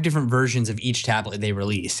 5 different versions of each tablet they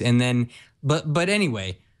release. And then, but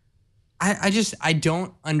anyway, I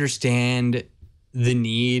don't understand the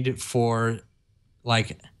need for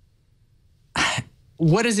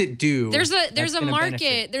what does it do? There's a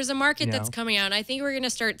market that's coming out. And I think we're going to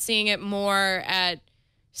start seeing it more at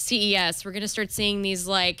CES. We're going to start seeing these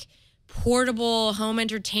portable home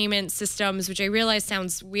entertainment systems, which I realize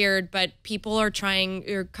sounds weird, but companies are trying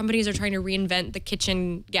to reinvent the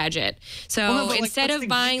kitchen gadget. So instead of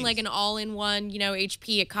buying an all-in-one,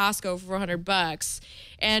 HP at Costco for $400,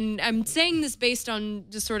 and I'm saying this based on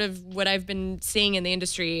just sort of what I've been seeing in the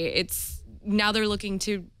industry, it's now they're looking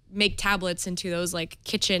to make tablets into those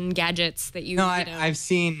kitchen gadgets that I've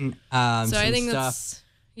seen I think stuff.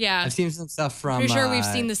 That's I've seen some stuff from. Pretty sure we've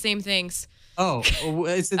seen the same things. Oh,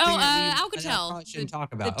 it's the thing that Alcatel. I shouldn't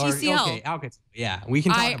talk about. The TCL. Okay, Alcatel. Yeah, we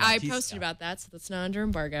can talk about I TCL. posted about that, so that's not under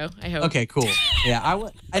embargo, I hope. Okay, cool. Yeah, I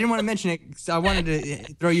didn't want to mention it because I wanted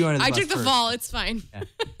to throw you under the bus. I took the fall. It's fine.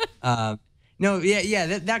 Yeah.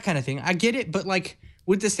 That kind of thing. I get it, but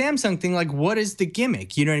with the Samsung thing, what is the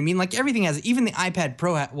gimmick? You know what I mean? Everything has, even the iPad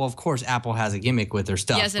Pro. Well, of course, Apple has a gimmick with their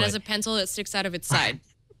stuff. Yes, it has a pencil that sticks out of its side.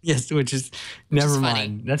 Yes, which is never mind.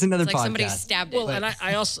 Funny. That's another podcast. Somebody stabbed it. Well, and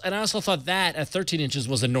I also thought that at 13 inches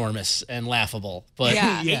was enormous and laughable. But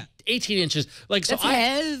 18 inches, so I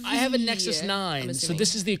have a Nexus 9, so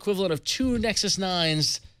this is the equivalent of 2 Nexus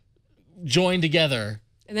 9s joined together.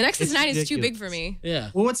 And the Nexus 9 is too big for me. Yeah.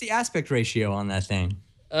 Well, what's the aspect ratio on that thing?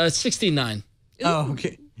 16:9. Oh,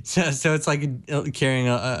 okay. So it's definitely carrying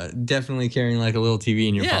a little TV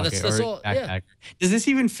in your pocket that's or all, backpack. yeah. Does this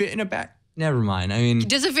even fit in a back? Never mind. I mean,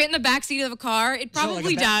 does it fit in the back seat of a car? It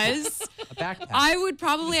probably does. A backpack. I would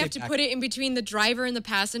probably have to put it in between the driver and the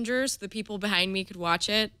passenger so the people behind me could watch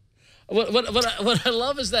it. What I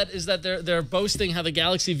love is that they're boasting how the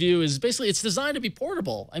Galaxy View is basically, it's designed to be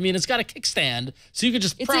portable. I mean, it's got a kickstand, so you could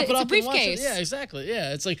just prop it up and watch it. Yeah, exactly.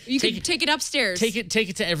 Yeah, it's you could take it upstairs. Take it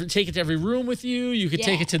to every room with you. You could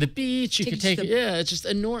take it to the beach. You could take it. Yeah, it's just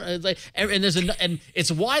enormous. And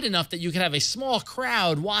it's wide enough that you can have a small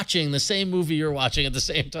crowd watching the same movie you're watching at the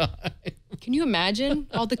same time. Can you imagine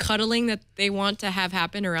all the cuddling that they want to have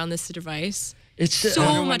happen around this device? It's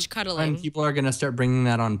so much cuddling. When people are going to start bringing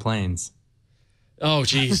that on planes. Oh,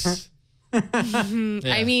 jeez. Yeah.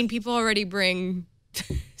 I mean, people already bring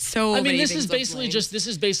so I mean, many this things is basically on this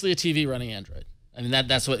is basically a TV running Android. I mean,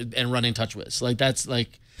 that's what, and running TouchWiz. Like, that's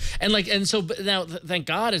like, and so now, thank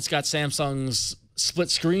God it's got Samsung's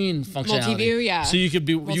split screen functionality. Multi-view, yeah. So you could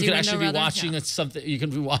actually be rather, watching something. You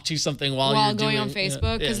can be watching something while you're going doing, on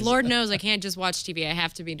Facebook, because yeah. Lord knows I can't just watch TV. I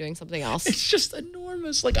have to be doing something else. It's just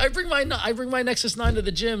enormous. Like, I bring my Nexus 9 to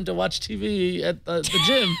the gym to watch TV at the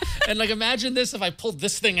gym, and like, imagine this if I pulled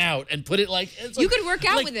this thing out and put it you could work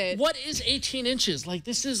out with it. What is 18 inches? Like,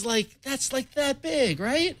 this is that's like that big,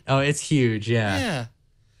 right? Oh, it's huge. Yeah. Yeah.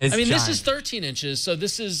 It's this giant. is 13 inches, so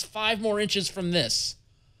this is 5 more inches from this.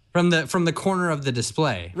 From the corner of the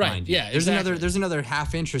display. Right, mind you. yeah, There's exactly. there's another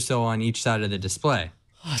half inch or so on each side of the display.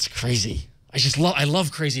 Oh, it's crazy. I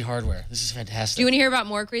love crazy hardware. This is fantastic. Do you want to hear about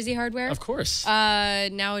more crazy hardware? Of course.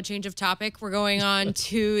 Now a change of topic. We're going on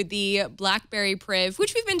to the Blackberry Priv,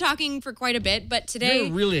 which we've been talking for quite a bit, but today...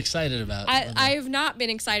 You're really excited about it. I have not been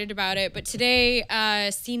excited about it, but today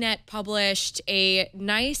CNET published a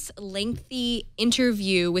nice, lengthy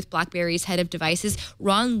interview with Blackberry's head of devices,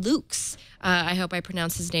 Ron Lukes. I hope I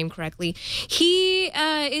pronounced his name correctly. He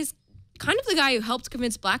is kind of the guy who helped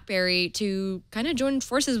convince BlackBerry to kind of join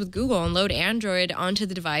forces with Google and load Android onto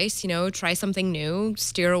the device, try something new,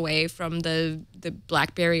 steer away from the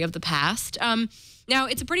BlackBerry of the past. Now,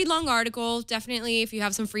 it's a pretty long article. Definitely, if you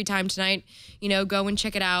have some free time tonight, go and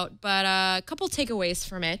check it out. But a couple takeaways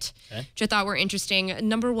from it, which I thought were interesting.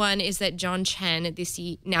 Number one is that John Chen,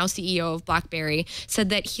 the now CEO of BlackBerry, said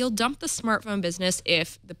that he'll dump the smartphone business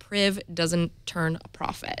if the Priv doesn't turn a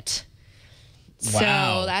profit. Wow.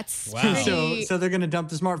 So that's Wow. pretty, So they're going to dump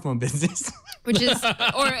the smartphone business. which is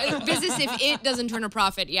or business if it doesn't turn a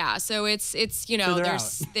profit. Yeah. So it's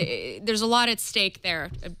there's a lot at stake there.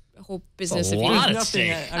 A whole business. A if lot you at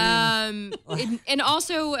stake. and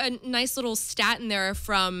also a nice little stat in there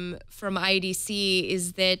from IDC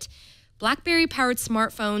is that BlackBerry-powered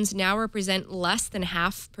smartphones now represent less than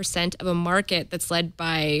 0.5% of a market that's led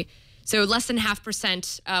by, so less than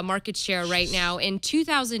 0.5% market share right now. In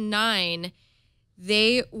 2009,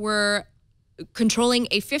 they were controlling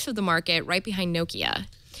 1/5 of the market, right behind Nokia.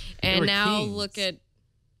 And now kings. look at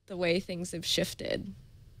the way things have shifted.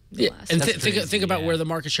 Yeah. And think about yeah. where the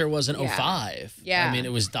market share was in Yeah. 05. Yeah. I mean,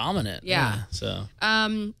 it was dominant. Yeah. So.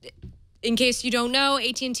 In case you don't know,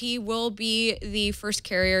 AT&T will be the first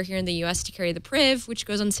carrier here in the U.S. to carry the Priv, which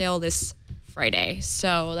goes on sale this Friday.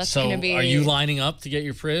 So that's going to be. Are you lining up to get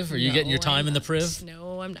your Priv? Are you getting your time in the Priv?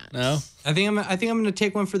 No, I'm not. No. I think I'm going to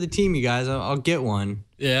take one for the team, you guys. I'll get one.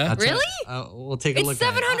 Yeah. Really? We'll take a It's look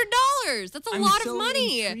at it. $700. That's a I'm lot so of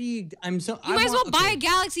money. Intrigued. You You might as well buy a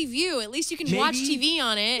Galaxy View. At least you can watch TV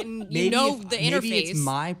on it and the interface. Maybe it's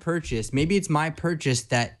my purchase. Maybe it's my purchase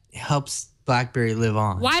that helps BlackBerry live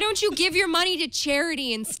on. Why don't you give your money to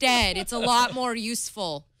charity instead? It's a lot more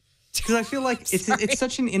useful. Because I feel like it's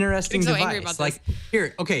such an interesting I'm so device. angry about like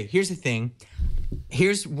here's the thing.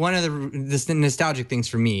 Here's one of the nostalgic things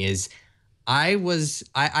for me is I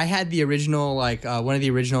had the original one of the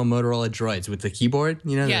original Motorola Droids with the keyboard.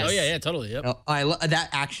 Yes. Oh yeah, totally. Yep. That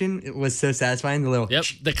action, it was so satisfying. The little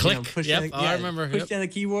The click. push Yep. down I remember. push Yep. down the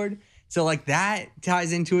keyboard. So that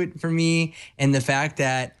ties into it for me, and the fact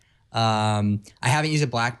that I haven't used a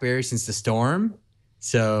BlackBerry since the Storm.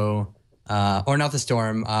 So or not the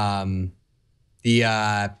Storm. I'm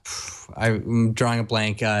drawing a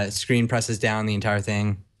blank. Screen presses down the entire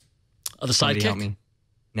thing. Oh, the Somebody help Sidekick. me.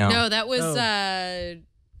 No. No, that was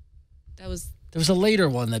There was a later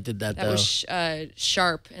one that did that. that though. was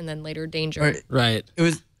Sharp and then later Danger. Or- Right. It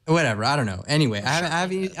was whatever. I don't know. Anyway, I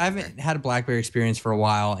haven't had a BlackBerry experience for a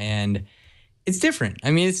while, and it's different.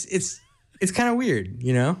 I mean, it's kind of weird,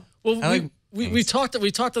 Well, we talked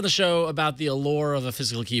on the show about the allure of a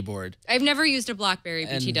physical keyboard. I've never used a BlackBerry,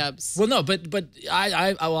 BT Dubs. Well, no, but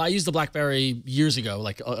I used the BlackBerry years ago,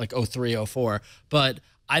 like 03, 04. But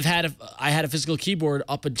I had a physical keyboard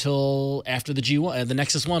up until after the G1. The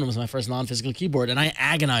Nexus 1 was my first non-physical keyboard, and I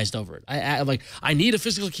agonized over it. I need a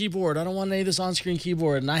physical keyboard. I don't want any of this on-screen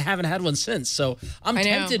keyboard, and I haven't had one since. So I'm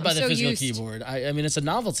tempted by the physical keyboard. I mean, it's a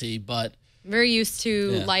novelty, but. I'm very used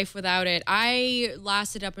to life without it. I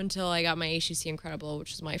lasted up until I got my HTC Incredible, which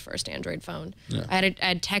was my first Android phone. Yeah. I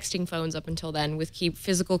had texting phones up until then with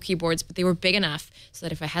physical keyboards, but they were big enough so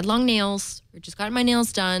that if I had long nails or just got my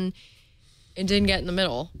nails done, it didn't get in the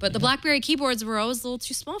middle. But the BlackBerry keyboards were always a little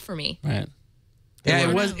too small for me. Right. Yeah,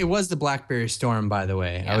 it was the BlackBerry Storm, by the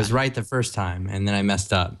way. Yeah. I was right the first time, and then I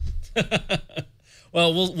messed up.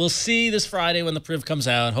 Well, we'll see this Friday when the Priv comes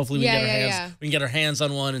out. Hopefully we can get our hands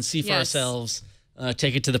on one and see for ourselves.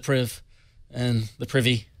 Take it to the Priv and the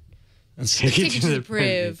privy. And Ticket to the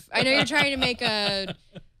priv. I know you're trying to make a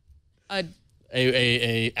outhouse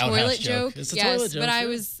toilet joke. It's a yes, toilet joke. but I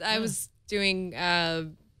was doing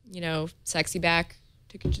sexy back.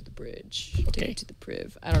 Ticket to the bridge. Okay. Ticket to the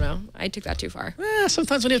priv. I don't know. I took that too far.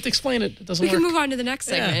 Sometimes when you have to explain it, it doesn't work. We can move on to the next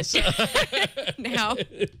segment now.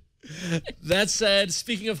 That said,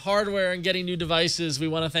 speaking of hardware and getting new devices, we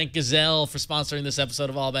want to thank Gazelle for sponsoring this episode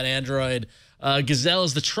of All About Android. Gazelle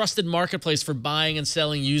is the trusted marketplace for buying and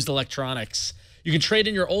selling used electronics. You can trade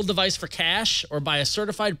in your old device for cash or buy a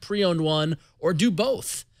certified pre-owned one or do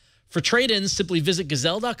both. For trade-ins, simply visit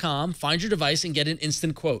gazelle.com, find your device, and get an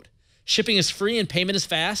instant quote. Shipping is free and payment is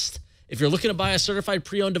fast. If you're looking to buy a certified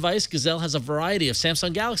pre-owned device, Gazelle has a variety of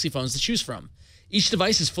Samsung Galaxy phones to choose from. Each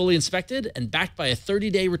device is fully inspected and backed by a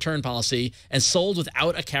 30-day return policy and sold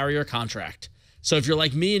without a carrier contract. So if you're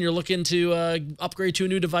like me and you're looking to upgrade to a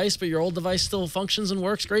new device, but your old device still functions and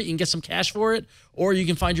works great, you can get some cash for it, or you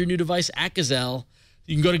can find your new device at Gazelle.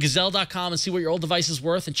 You can go to gazelle.com and see what your old device is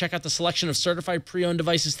worth and check out the selection of certified pre-owned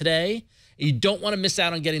devices today. You don't want to miss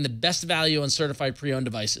out on getting the best value on certified pre-owned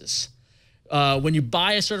devices. When you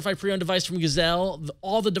buy a certified pre-owned device from Gazelle,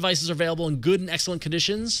 all the devices are available in good and excellent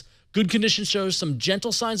conditions. Good condition shows some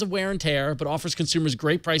gentle signs of wear and tear, but offers consumers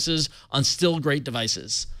great prices on still great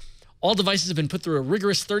devices. All devices have been put through a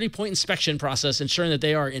rigorous 30-point inspection process, ensuring that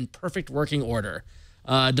they are in perfect working order.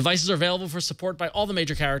 Devices are available for support by all the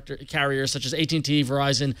major carriers, such as AT&T,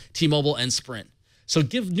 Verizon, T-Mobile, and Sprint. So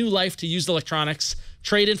give new life to used electronics.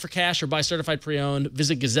 Trade in for cash or buy certified pre-owned.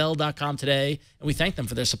 Visit gazelle.com today, and we thank them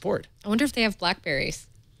for their support. I wonder if they have Blackberries.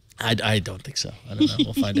 I don't think so. I don't know.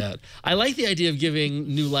 We'll find out. I like the idea of giving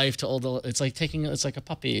new life to old. It's like a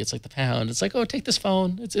puppy. It's like the pound. It's like, oh, take this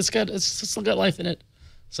phone. It's still got life in it.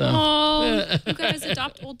 So you guys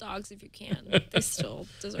adopt old dogs if you can. They still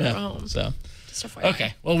deserve a home. So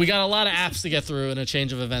okay. Well, we got a lot of apps to get through and a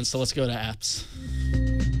change of events. So let's go to apps.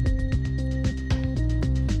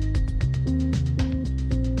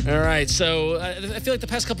 All right, so I feel like the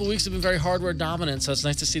past couple of weeks have been very hardware dominant, so it's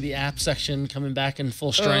nice to see the app section coming back in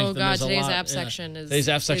full strength. Oh God, today's app section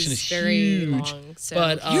is very huge. Long, so.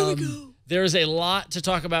 But here we go. There is a lot to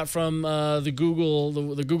talk about from the Google,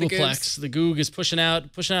 the Googleplex. The Goog is pushing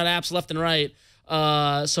out apps left and right.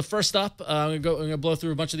 So first up, I'm gonna blow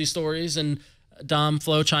through a bunch of these stories, and Dom,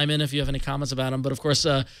 Flo, chime in if you have any comments about them. But of course,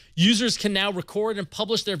 users can now record and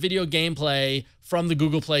publish their video gameplay from the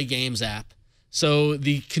Google Play Games app. So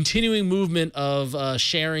the continuing movement of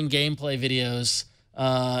sharing gameplay videos,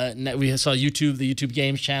 we saw the YouTube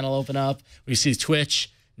Games channel open up. We see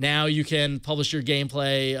Twitch. Now you can publish your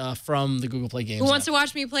gameplay from the Google Play Games Who wants app. to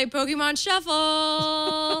watch me play Pokemon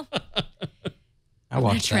Shuffle? I'm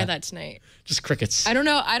gonna try that tonight. Just crickets. I don't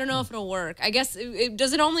know if it'll work. I guess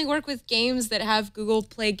does it only work with games that have Google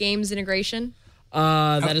Play Games integration?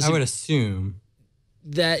 I would assume.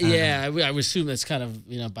 I would assume that's kind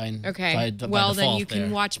of by well, then you there. can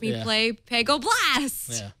watch me play Peggle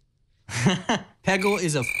Blast. Yeah. Peggle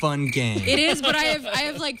is a fun game. It is, but I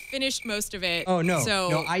have like finished most of it. Oh no, so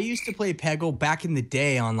no! I used to play Peggle back in the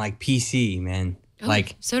day on like PC, man.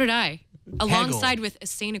 So did I, alongside with a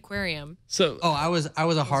Sane Aquarium. So I was a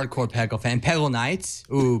hardcore Peggle fan. Peggle Nights,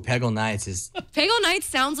 Peggle Nights is. Peggle Nights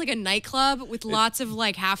sounds like a nightclub with lots of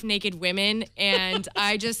like half-naked women, and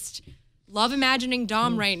I just love imagining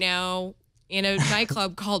Dom right now in a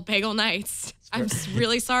nightclub called Peggle Nights. I'm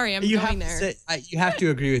really sorry I'm going there. You have to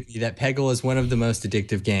agree with me that Peggle is one of the most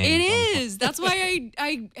addictive games. It is. That's why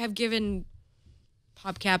I have given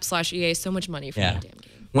PopCap/EA so much money for that damn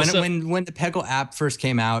game. When the Peggle app first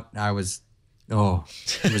came out, it was over.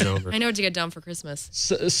 I know what to get Dom for Christmas.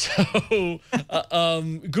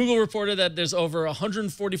 Google reported that there's over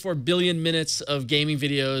 144 billion minutes of gaming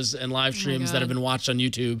videos and live streams that have been watched on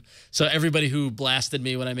YouTube. So everybody who blasted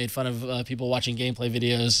me when I made fun of people watching gameplay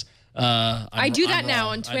videos, I do that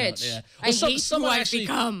now on Twitch. I hate who I've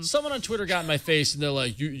become. Someone on Twitter got in my face and they're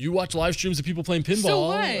like, "You watch live streams of people playing pinball, so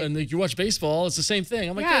what? And like, you watch baseball. It's the same thing."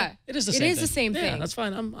 I'm like, "Yeah, it is the same. It is the same thing. Yeah, that's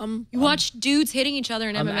fine. You watch dudes hitting each other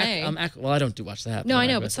in MMA. Well, I don't watch that. No, I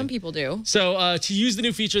know, but some people do. So to use the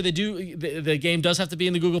new feature, the game does have to be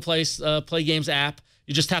in the Google Play Games app.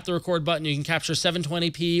 You just tap the record button. You can capture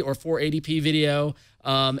 720p or 480p video,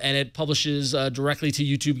 and it publishes directly to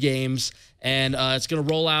YouTube Games. And it's going to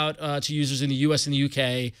roll out to users in the US and the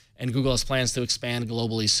UK, and Google has plans to expand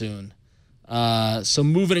globally soon. So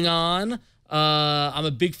moving on, I'm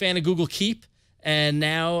a big fan of Google Keep, and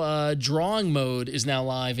now drawing mode is now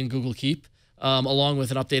live in Google Keep. along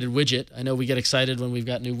with an updated widget. I know we get excited when we've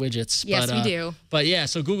got new widgets. Yes, we do. But yeah,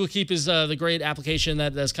 so Google Keep is the great application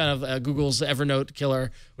that's kind of Google's Evernote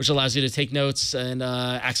killer, which allows you to take notes and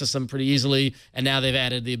access them pretty easily. And now they've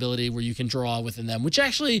added the ability where you can draw within them, which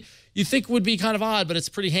actually you think would be kind of odd, but it's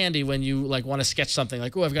pretty handy when you like want to sketch something.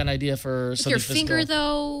 Like, oh, I've got an idea for something Your physical. finger,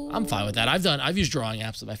 though. I'm fine with that. I've used drawing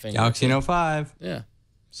apps with my finger. Galaxy Note 5. Yeah.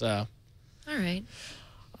 So. All right.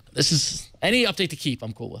 This is any update to Keep.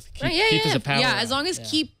 I'm cool with. Keep, Yeah, Keep is a power. Yeah, as long as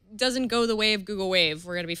Keep doesn't go the way of Google Wave,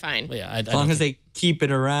 we're gonna be fine. Well, yeah, As long as they keep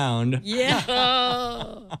it around.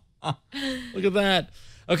 Yeah. Look at that.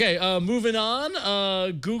 Okay, moving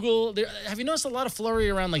on. Google. Have you noticed a lot of flurry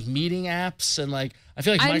around like meeting apps and like? I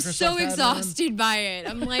feel like I'm Microsoft so had exhausted by it.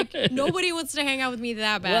 I'm like, nobody wants to hang out with me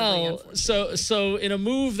that badly. Well, so in a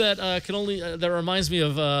move that can only that reminds me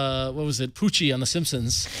of what was it, Poochie on The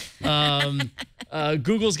Simpsons.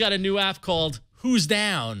 Google's got a new app called Who's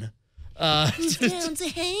Down. Who's down to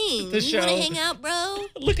hang? The show. You wanna hang out, bro?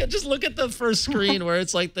 Look at the first screen where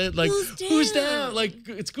it's like who's down? Like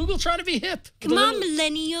it's Google trying to be hip. Come on,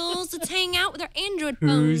 millennials, let's hang out with our Android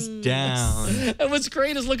phones. Who's down? And what's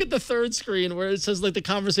great is look at the third screen where it says like the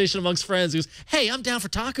conversation amongst friends. He goes, "Hey, I'm down for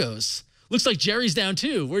tacos. Looks like Jerry's down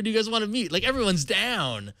too. Where do you guys want to meet?" Like everyone's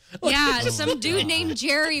down. Yeah, some dude named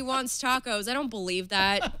Jerry wants tacos. I don't believe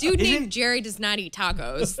that. Dude named Jerry does not eat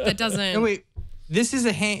tacos. That doesn't. No, wait. This is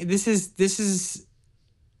a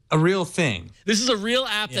real thing. This is a real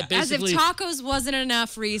app that basically. As if tacos wasn't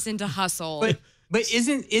enough reason to hustle. But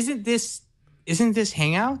isn't this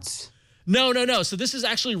Hangouts? No. So this is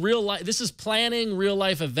actually real life. This is planning real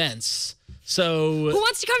life events. So who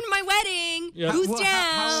wants to come to my wedding? Yeah. Who's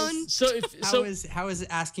down? How is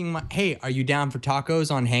asking hey, are you down for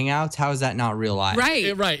tacos on Hangouts? How is that not real life?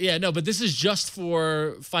 Right. Right. Yeah. No, but this is just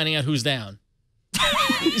for finding out who's down.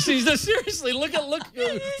 See, seriously, look,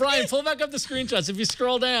 Brian, pull back up the screenshots. If you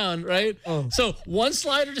scroll down, right? Oh. So one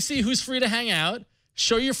slider to see who's free to hang out.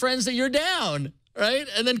 Show your friends that you're down, right?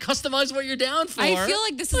 And then customize what you're down for. I feel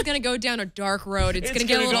like this is gonna go down a dark road. It's gonna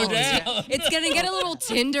get a little. It's gonna get a little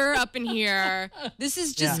Tinder up in here. This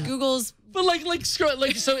is just Google's. But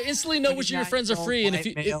so instantly know which of your friends are free, and if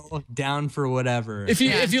you down for whatever. If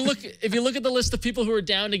you look at the list of people who are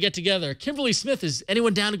down to get together, Kimberly Smith, is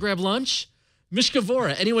anyone down to grab lunch? Mishka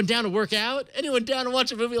Vora, anyone down to work out? Anyone down to watch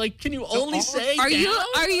a movie? Like, can you only say Are down?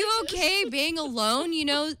 you okay being alone? You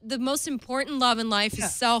know, the most important love in life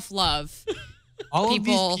is self-love. All of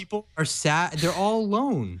these people are sad. They're all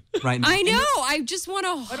alone right now. I know. I just want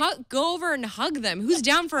to go over and hug them. Who's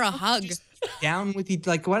down for a hug? Down with each,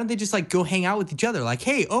 like, why don't they just like go hang out with each other? Like,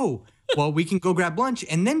 hey, well, we can go grab lunch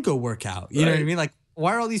and then go work out. You know what I mean? Like,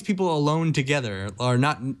 why are all these people alone together or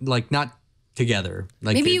not together?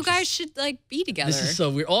 Like, maybe you guys should like be together. This is so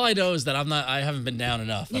weird. All I know is that I haven't been down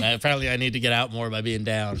enough, and apparently I need to get out more by being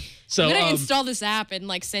down. So I'm gonna install this app and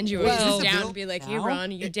like send you a who's down and be like, "Hey, Ron,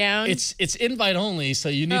 are you down?" It's invite only, so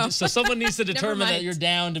you need so someone needs to determine that you're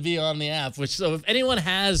down to be on the app. So if anyone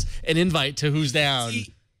has an invite to who's down,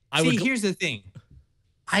 I would. Here's the thing,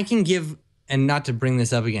 I can give, and not to bring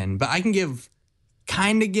this up again, but I can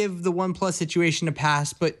kind of give the OnePlus situation a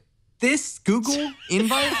pass, but. This Google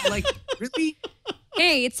invite, like, really?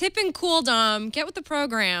 Hey, it's hip and cool, Dom. Get with the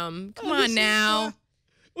program. Come on now.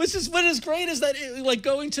 What is great is that like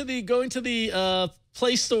going to the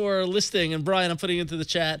Play Store listing, and Brian, I'm putting it into the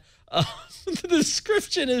chat. The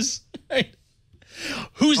description is right.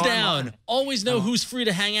 Who's down? Always know who's free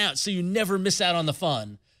to hang out, so you never miss out on the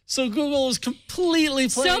fun. So Google is completely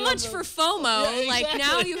playing. So much for FOMO. Yeah, exactly. Like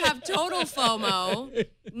now you have total FOMO.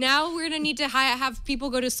 Now we're gonna need to have people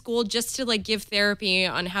go to school just to like give therapy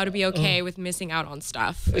on how to be okay with missing out on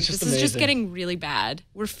stuff. This is just getting really bad.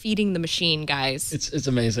 We're feeding the machine, guys. It's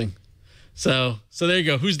amazing. So there you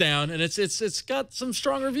go. Who's down? And it's got some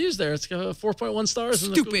strong reviews there. It's got 4.1 stars.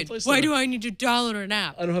 Stupid. Why do I need to download an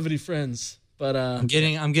app? I don't have any friends. But I'm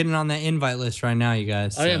getting on that invite list right now, you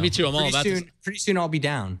guys. So. Oh yeah, me too. I'm all about this. Pretty soon I'll be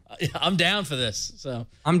down. I'm down for this. So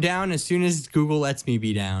I'm down as soon as Google lets me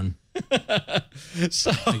be down.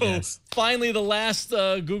 So finally, the last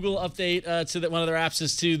Google update to one of their apps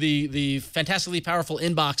is to the fantastically powerful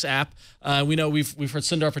Inbox app. We know we've heard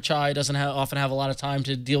Sundar Pichai doesn't often have a lot of time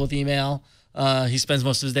to deal with email. He spends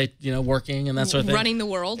most of his day, working and that sort of thing. Running the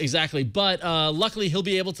world. Exactly. But luckily, he'll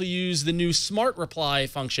be able to use the new Smart Reply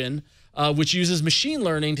function. Which uses machine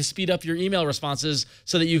learning to speed up your email responses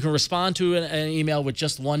so that you can respond to an email with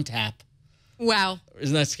just one tap. Wow.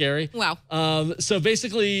 Isn't that scary? Wow. So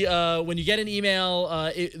basically, when you get an email,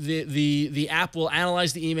 the app will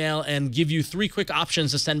analyze the email and give you 3 quick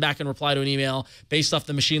options to send back and reply to an email based off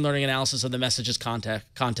the machine learning analysis of the message's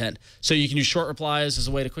content. So you can use short replies as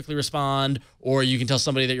a way to quickly respond, or you can tell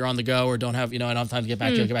somebody that you're on the go or don't have, I don't have time to get back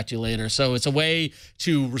to you. I'll get back to you later. So it's a way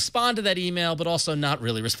to respond to that email, but also not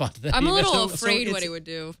really respond to that I'm email. a little afraid what it would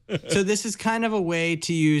do. So this is kind of a way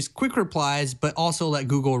to use quick replies, but also let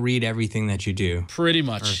Google read everything that you do. Pretty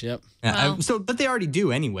much, yep. Yeah, but they already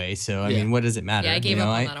do anyway. So I mean, what does it matter? Yeah, I gave up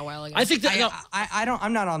on that a while ago. I think that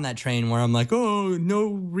I'm not on that train where I'm like, oh, no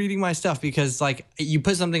reading my stuff, because like you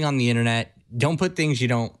put something on the internet, don't put things you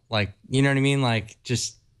don't like. You know what I mean? Like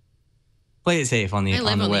just play it safe on the I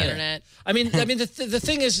live on the web. internet. I mean, the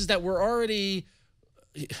thing is that we're already.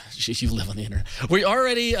 You live on the internet.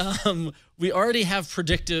 We already have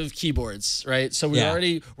predictive keyboards, right? So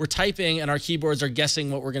we're typing, and our keyboards are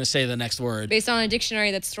guessing what we're going to say the next word based on a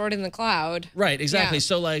dictionary that's stored in the cloud. Right, exactly.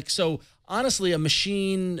 Yeah. So honestly, a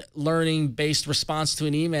machine learning based response to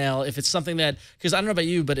an email, if it's something that, because I don't know about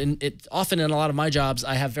you, but often in a lot of my jobs,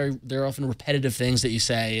 there are often repetitive things that you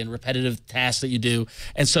say and repetitive tasks that you do,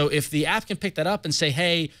 and so if the app can pick that up and say,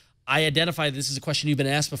 hey, I identify this is a question you've been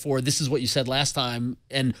asked before. This is what you said last time,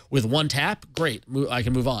 and with one tap, great, I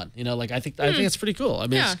can move on. I think it's pretty cool. I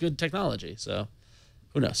mean, it's good technology. So,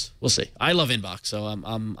 who knows? We'll see. I love Inbox, so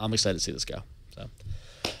I'm excited to see this go. So,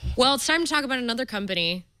 well, it's time to talk about another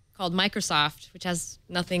company called Microsoft, which has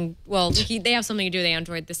nothing. Well, they have something to do with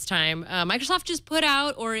Android this time. Microsoft just put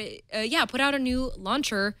out a new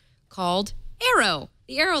launcher called Arrow.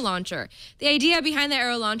 The Arrow launcher. The idea behind the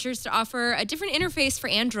Arrow launcher is to offer a different interface for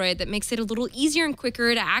Android that makes it a little easier and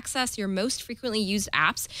quicker to access your most frequently used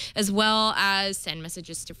apps, as well as send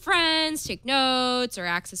messages to friends, take notes, or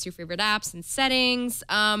access your favorite apps and settings.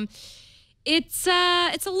 It's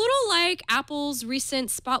a little like Apple's recent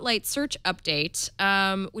Spotlight search update,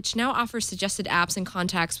 which now offers suggested apps and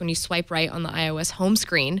contacts when you swipe right on the iOS home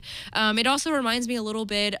screen. It also reminds me a little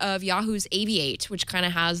bit of Yahoo's Aviate, which kind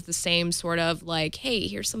of has the same sort of like, hey,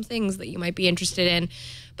 here's some things that you might be interested in.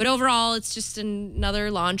 But overall, it's just another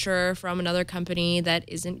launcher from another company that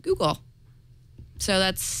isn't Google. So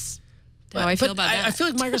that's how I feel about that. I feel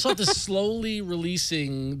like Microsoft is slowly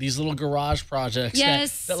releasing these little garage projects.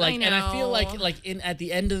 Yes, that like, I know. And I feel like at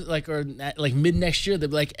the end of mid next year, they'll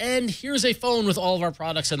be like, and here's a phone with all of our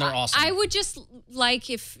products, and they're awesome. I would just like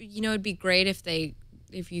if it'd be great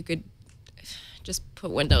if you could just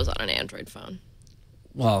put Windows on an Android phone.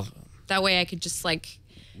 Well, that way I could just like.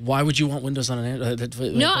 Why would you want Windows on an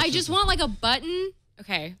Android? No, I just want like a button.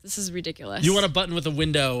 Okay, this is ridiculous. You want a button with a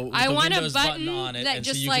window? I want Windows a button on it, that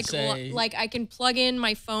just like I can plug in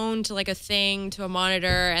my phone to like a thing to a monitor,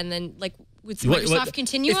 and then like with Microsoft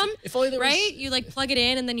Continuum, if only there was, right? You like plug it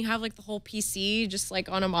in, and then you have like the whole PC just like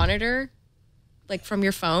on a monitor, like from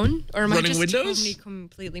your phone. Or am I just Windows?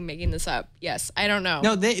 completely making this up? Yes, I don't know.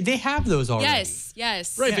 No, they have those already.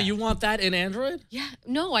 Yes. Right, but you want that in Android? Yeah.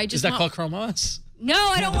 No, I just. Is that called ChromeOS? No,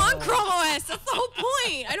 I don't want ChromeOS. That's the whole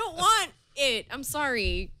point. I don't want it. I'm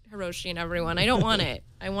sorry, Hiroshi and everyone. I don't want it.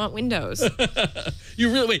 I want Windows.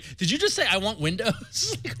 You really wait? Did you just say I want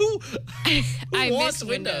Windows? Like, who I wants miss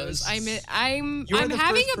Windows. I'm the having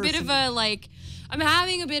first a bit of person. a like. I'm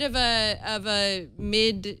having a bit of a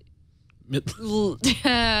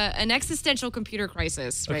an existential computer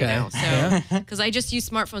crisis right now. So because I just use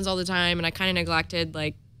smartphones all the time, and I kind of neglected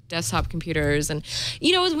like desktop computers. And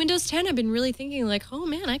with Windows 10, I've been really thinking like, oh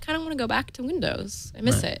man, I kind of want to go back to Windows. I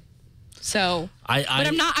miss it. So, but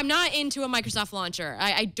I'm not into a Microsoft launcher.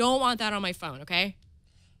 I don't want that on my phone. Okay.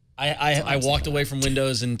 I walked away from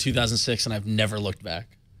Windows in 2006, and I've never looked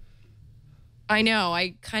back. I know.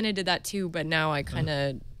 I kind of did that too, but now I kind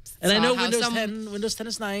of. And I know Windows 10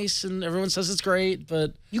 is nice, and everyone says it's great,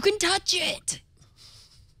 but you can touch it.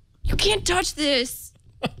 You can't touch this.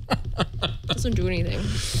 Doesn't do anything,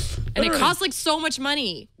 and it costs like so much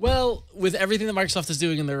money. Well, with everything that Microsoft is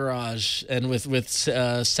doing in their garage, and with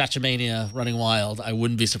Satchamania running wild, I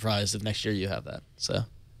wouldn't be surprised if next year you have that. So,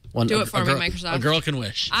 do it for me, Microsoft. A girl can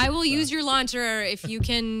wish. I will use your launcher if you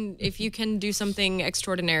can do something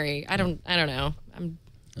extraordinary. I don't know.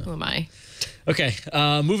 Who am I? Okay,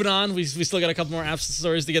 moving on. We still got a couple more apps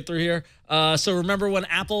stories to get through here. So remember when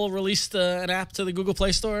Apple released an app to the Google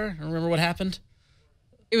Play Store? Remember what happened?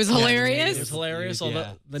 It was hilarious. It was hilarious. All the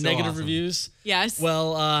so negative awesome. reviews. Yes.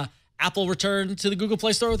 Well, Apple returned to the Google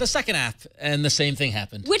Play Store with a second app, and the same thing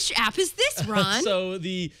happened. Which app is this, Ron? So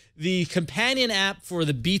the companion app for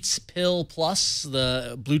the Beats Pill Plus,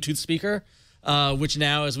 the Bluetooth speaker, which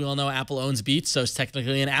now, as we all know, Apple owns Beats, so it's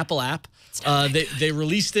technically an Apple app. They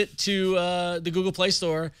released it to the Google Play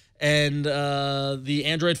Store, and the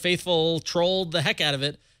Android faithful trolled the heck out of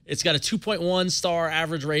it. It's got a 2.1 star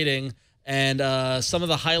average rating, and some of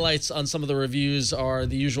the highlights on some of the reviews are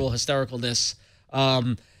the usual hystericalness.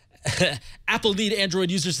 Apple need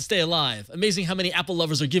Android users to stay alive. Amazing how many Apple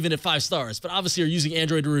lovers are giving it 5 stars, but obviously are using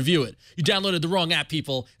Android to review it. You downloaded the wrong app,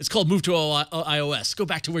 people. It's called Move to iOS. Go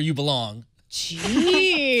back to where you belong. Jeez.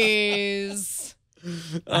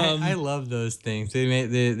 I love those things. They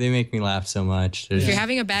make me laugh so much. If you're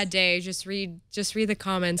having a bad day, just read the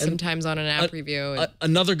comments sometimes on an app review.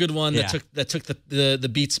 Another good one that took the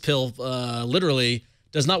Beats pill literally.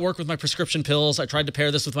 Does not work with my prescription pills. I tried to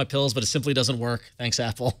pair this with my pills, but it simply doesn't work. Thanks,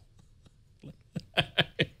 Apple.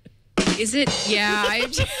 Is it? Yeah.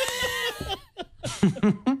 I'm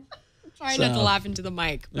trying not to laugh into the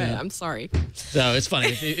mic, but I'm sorry. No, it's funny.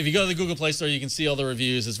 If you go to the Google Play Store, you can see all the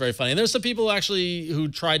reviews. It's very funny. And there's some people who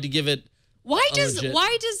tried to give it. Why does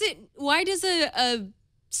a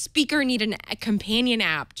speaker need a companion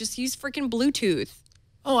app? Just use freaking Bluetooth.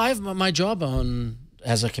 Oh, I have my Jawbone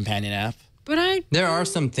has a companion app. But there are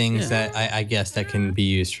some things that I guess that can be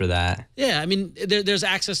used for that. Yeah, I mean, there's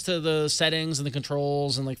access to the settings and the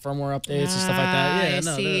controls and like firmware updates and stuff like that. Yeah,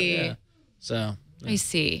 I see. Yeah. So I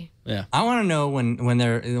see. Yeah, I want to know when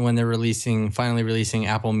they're finally releasing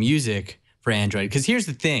Apple Music for Android. Because here's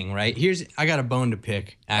the thing, right? I got a bone to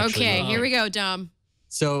pick. Actually. Okay, here we go, Dom.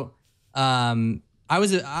 So, I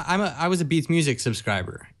was a Beats Music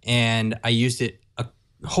subscriber, and I used it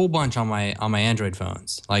whole bunch on my Android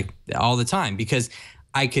phones, like all the time, because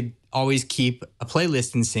I could always keep a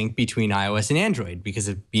playlist in sync between iOS and Android because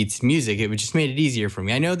of Beats Music. It just made it easier for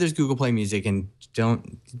me. I know there's Google Play Music, and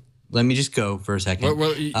let me just go for a second.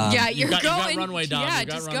 You're you going. got runway, Dom. Yeah, you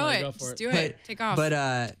got just runway. go it. For just it. do it. Take off.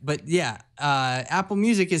 But yeah, Apple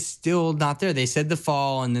Music is still not there. They said the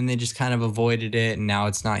fall, and then they just kind of avoided it, and now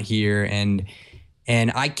it's not here. And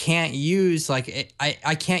I can't use I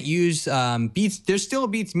can't use Beats. There's still a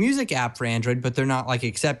Beats Music app for Android, but they're not like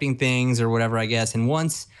accepting things or whatever, I guess. And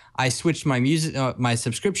once I switched my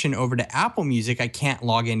subscription over to Apple Music, I can't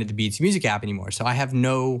log into the Beats Music app anymore. So I have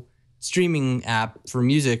no streaming app for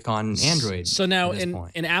music on Android. So now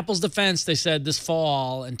in Apple's defense, they said this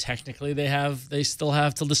fall, and technically they still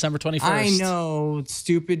have till December 21st. I know,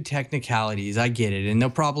 stupid technicalities. I get it, and they'll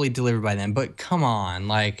probably deliver by then. But come on,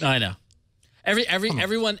 like I know.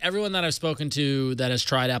 Everyone that I've spoken to that has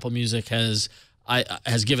tried Apple Music has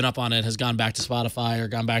given up on it, has gone back to Spotify or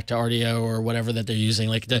gone back to RDO or whatever that they're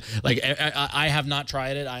using. I have not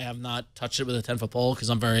tried it. I have not touched it with a 10-foot pole because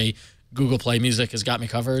I'm very Google Play Music has got me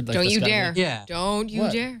covered. Don't you dare. Yeah. Don't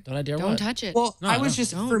you dare. Don't I dare Don't touch it. Well,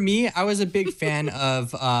 for me, I was a big fan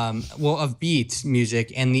of Beats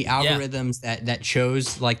Music and the algorithms that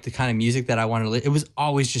chose like the kind of music that I wanted to listen. It was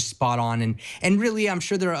always just spot on. And really, I'm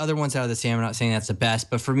sure there are other ones out of the same. I'm not saying that's the best,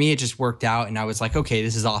 but for me, it just worked out. And I was like, okay,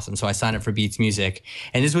 this is awesome. So I signed up for Beats Music.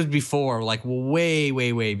 And this was before, like way,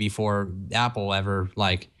 way, way before Apple ever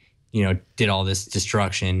did all this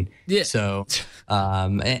destruction. Yeah. So,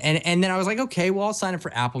 and then I was like, okay, well, I'll sign up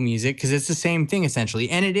for Apple Music because it's the same thing essentially.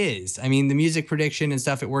 And it is. I mean, the music prediction and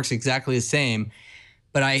stuff, it works exactly the same.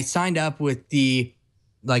 But I signed up with the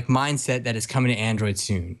mindset that it's coming to Android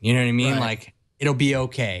soon. You know what I mean? Right. Like it'll be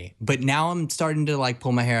okay. But now I'm starting to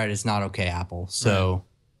pull my hair out. It's not okay, Apple. So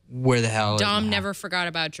where the hell? Dom never forgot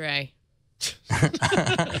about Dre.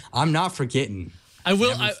 I'm not forgetting. I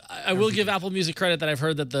will give Apple Music credit that I've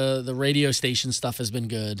heard that the radio station stuff has been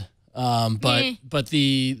good. But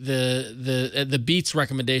the Beats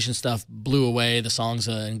recommendation stuff blew away the songs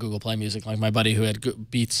in Google Play Music. Like my buddy who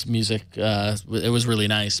had Beats Music, it was really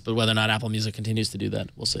nice. But whether or not Apple Music continues to do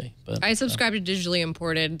that, we'll see. But I subscribe to digitally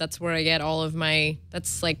imported. That's where I get all of my.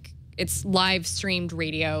 That's like it's live streamed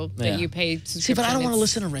radio that you pay. See, but I don't want to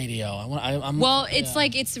listen to radio.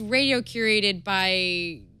 It's radio curated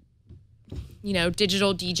by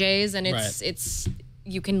digital DJs, and it's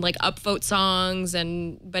you can upvote songs,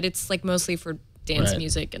 but it's mostly for dance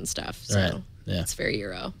music and stuff. So it's very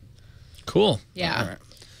Euro. Cool. Yeah. All right.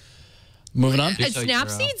 Moving on.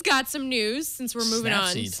 Snapseed's got some news since we're moving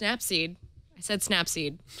on. Snapseed. I said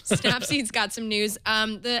Snapseed. Snapseed's got some news.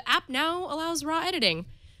 The app now allows raw editing,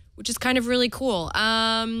 which is kind of really cool.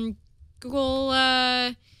 Google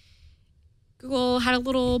had a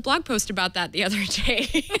little blog post about that the other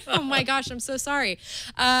day. Oh my gosh, I'm so sorry.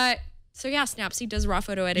 Snapseed does raw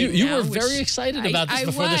photo editing. You were very excited about this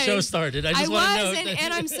before the show started. I just want to know.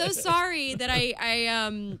 And I'm so sorry that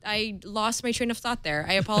I lost my train of thought there.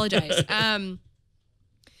 I apologize.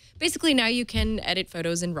 Basically, now you can edit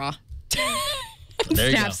photos in RAW. There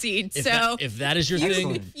you go. Snapseed. If that is your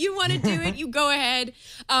thing. If you want to do it, you go ahead.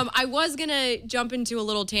 I was going to jump into a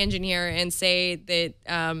little tangent here and say that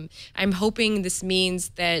I'm hoping this means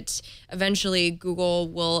that eventually Google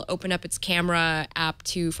will open up its camera app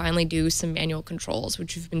to finally do some manual controls,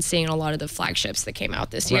 which we've been seeing in a lot of the flagships that came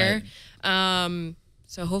out this year.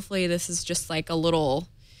 So hopefully this is just like a little...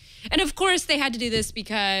 And of course they had to do this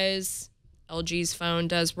because LG's phone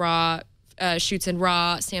does RAW, shoots in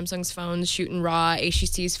RAW, Samsung's phones shoot in RAW,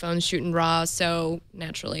 HTC's phones shoot in RAW, so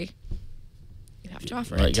naturally you have to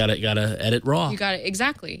offer it. Gotta edit RAW. You gotta,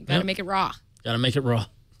 exactly. You gotta make it RAW. Gotta make it RAW.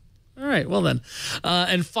 All right, well then.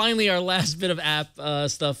 And finally, our last bit of app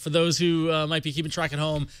stuff. For those who might be keeping track at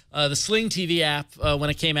home, the Sling TV app, when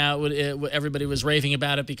it came out, everybody was raving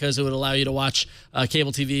about it because it would allow you to watch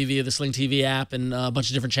cable TV via the Sling TV app and a bunch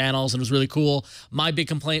of different channels, and it was really cool. My big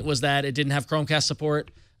complaint was that it didn't have Chromecast support,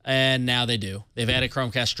 and now they do. They've added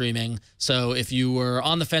Chromecast streaming. So if you were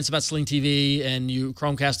on the fence about Sling TV and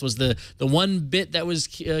Chromecast was the one bit that was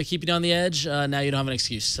keeping you on the edge, now you don't have an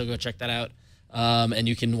excuse. So go check that out. And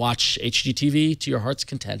you can watch HGTV to your heart's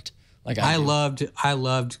content. Like I loved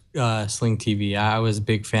Sling TV. I was a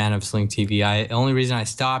big fan of Sling TV. The only reason I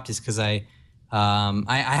stopped is because I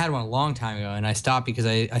had one a long time ago, and I stopped because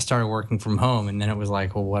I started working from home, and then it was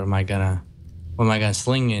like, well, what am I gonna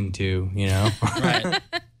sling into? You know, right?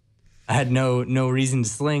 I had no reason to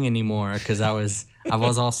sling anymore because I was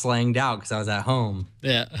all slanged out because I was at home.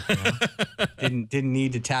 Yeah, you know? didn't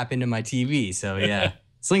need to tap into my TV. So yeah.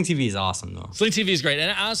 Sling TV is awesome, though. Sling TV is great.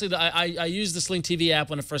 And honestly, I used the Sling TV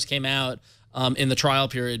app when it first came out in the trial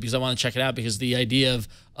period because I wanted to check it out because the idea of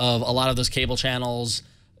a lot of those cable channels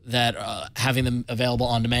that having them available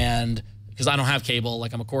on demand, because I don't have cable,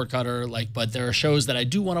 like I'm a cord cutter, but there are shows that I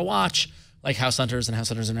do want to watch, like House Hunters and House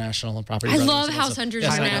Hunters International and Property Brothers. I love House Hunters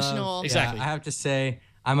International. Exactly. Yeah, I have to say,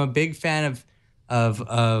 I'm a big fan of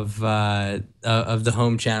the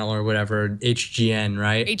home channel or whatever, HGN,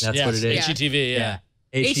 right? That's what it is. HGTV, yeah.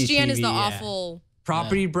 HGN is the awful...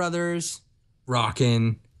 Property Brothers,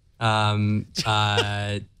 rockin'. Love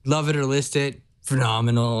it or list it,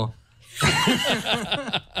 phenomenal.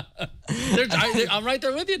 I'm right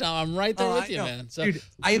there with you now. I'm right there with you, man. So, dude,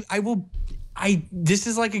 this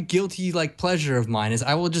is like a guilty pleasure of mine is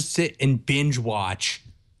I will just sit and binge watch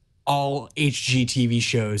all HGTV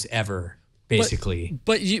shows ever, basically.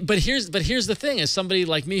 But here's the thing: as somebody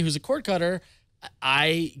like me who's a cord cutter,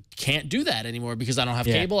 I can't do that anymore because I don't have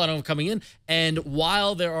cable. I don't have coming in. And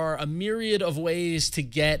while there are a myriad of ways to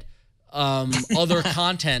get other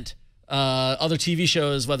content, other TV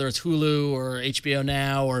shows, whether it's Hulu or HBO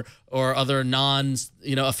Now or other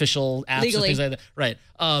official apps Legally. and things like that, right?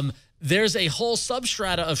 There's a whole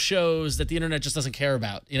substrata of shows that the internet just doesn't care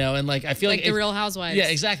about, and I feel like the Real Housewives. Yeah,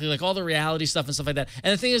 exactly. Like all the reality stuff and stuff like that.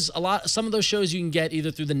 And the thing is, some of those shows you can get either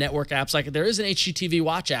through the network apps. Like there is an HGTV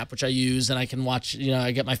Watch app which I use, and I can watch.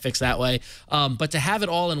 I get my fix that way. But to have it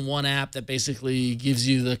all in one app that basically gives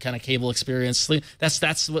you the kind of cable experience,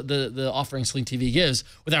 that's what the offering Sling TV gives.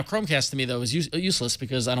 Without Chromecast, to me though, is useless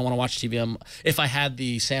because I don't want to watch TV. If I had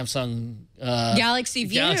the Samsung Galaxy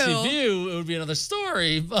View, it would be another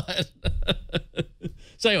story, but.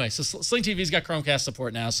 So anyway, so Sling TV's got Chromecast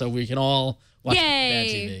support now, so we can all watch bad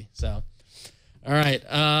TV. So, all right,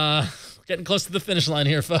 we're getting close to the finish line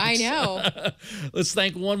here, folks. I know. Let's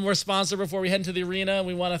thank one more sponsor before we head into the arena.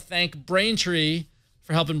 We want to thank Braintree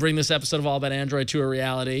for helping bring this episode of All About Android to a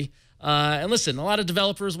reality. And listen, a lot of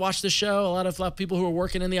developers watch this show, a lot of people who are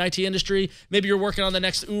working in the IT industry. Maybe you're working on the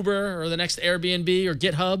next Uber or the next Airbnb or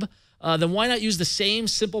GitHub. Then why not use the same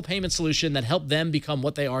simple payment solution that helped them become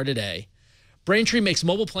what they are today? Braintree makes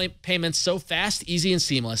mobile payments so fast, easy, and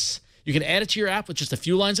seamless. You can add it to your app with just a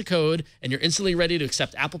few lines of code, and you're instantly ready to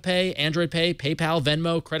accept Apple Pay, Android Pay, PayPal,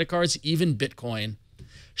 Venmo, credit cards, even Bitcoin.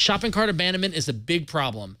 Shopping cart abandonment is a big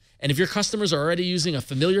problem, and if your customers are already using a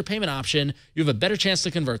familiar payment option, you have a better chance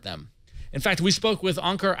to convert them. In fact, we spoke with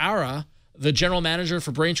Ankar Ara, the general manager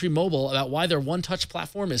for Braintree Mobile, about why their one-touch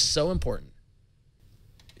platform is so important.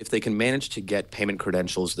 If they can manage to get payment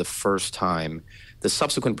credentials the first time, the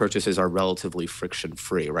subsequent purchases are relatively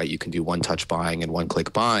friction-free, right? You can do one-touch buying and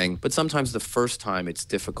one-click buying, but sometimes the first time it's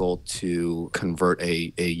difficult to convert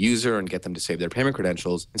a user and get them to save their payment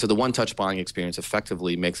credentials. And so the one-touch buying experience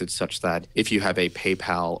effectively makes it such that if you have a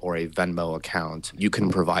PayPal or a Venmo account, you can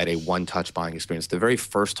provide a one-touch buying experience the very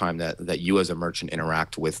first time that you as a merchant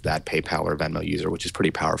interact with that PayPal or Venmo user, which is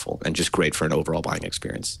pretty powerful and just great for an overall buying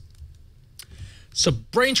experience. So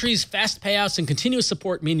Braintree's fast payouts and continuous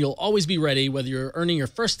support mean you'll always be ready, whether you're earning your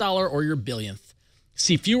first dollar or your billionth.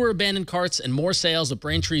 See fewer abandoned carts and more sales with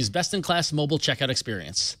Braintree's best-in-class mobile checkout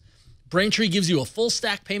experience. Braintree gives you a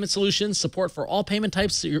full-stack payment solution, support for all payment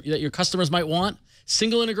types that your customers might want,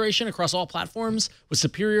 single integration across all platforms with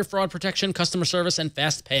superior fraud protection, customer service, and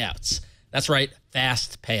fast payouts. That's right,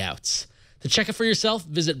 fast payouts. To check it for yourself,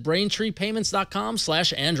 visit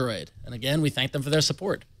braintreepayments.com/Android. And again, we thank them for their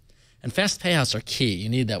support. And fast payouts are key. You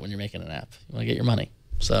need that when you're making an app. You want to get your money.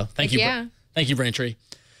 So thank you. Yeah. Thank you, Braintree.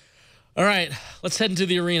 All right, let's head into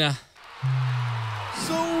the arena.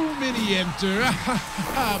 So many enter,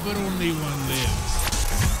 but only one lives.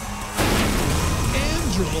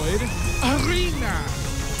 Android Arena.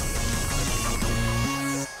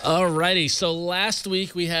 Alrighty, so last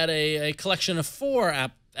week we had a collection of 4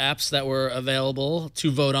 apps that were available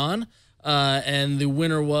to vote on, and the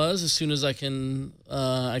winner was, as soon as I can,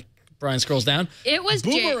 Brian scrolls down. It was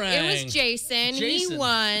Boomerang. It was Jason. He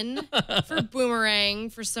won for Boomerang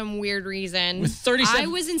for some weird reason. With 37 I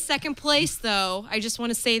was in second place, though. I just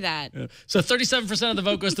want to say that. Yeah. So 37% of the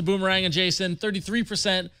vote goes to Boomerang and Jason.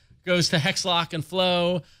 33% goes to Hexlock and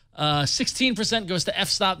Flow. 16% goes to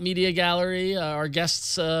F-Stop Media Gallery, our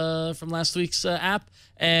guests from last week's app.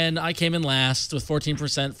 And I came in last with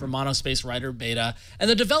 14% for Monospace Writer Beta. And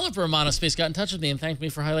the developer of Monospace got in touch with me and thanked me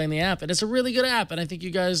for highlighting the app. And it's a really good app, and I think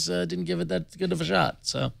you guys didn't give it that good of a shot.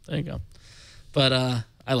 So there you go. But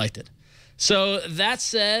I liked it. So that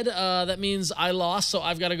said, that means I lost, so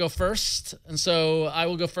I've got to go first. And so I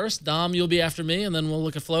will go first. Dom, you'll be after me, and then we'll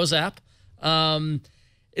look at Flo's app.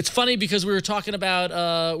 It's funny because we were talking about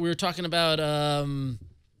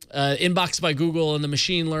Inbox by Google and the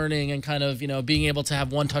machine learning and kind of being able to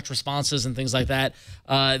have one-touch responses and things like that.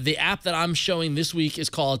 The app that I'm showing this week is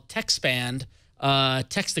called TextSpand,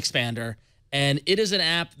 Text Expander, and it is an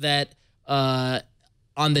app that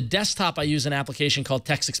on the desktop I use an application called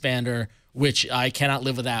Text Expander, which I cannot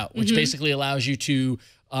live without, which basically allows you to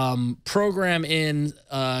program in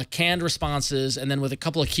canned responses and then with a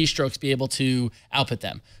couple of keystrokes be able to output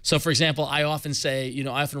them. So for example, I often say,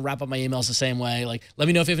 I often wrap up my emails the same way, like, let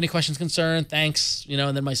me know if you have any questions, concern, thanks,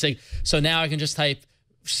 and then my sig. So now I can just type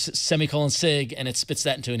 /sig and it spits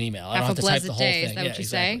that into an email. I don't have to type the whole thing. Is that what you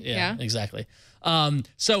say? Yeah, exactly.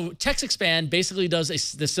 So Text Expand basically does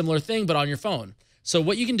the similar thing, but on your phone. So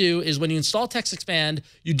what you can do is when you install Text Expand,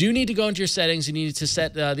 you do need to go into your settings. You need to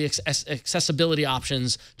set the accessibility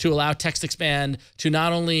options to allow Text Expand to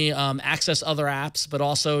not only access other apps, but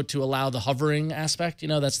also to allow the hovering aspect.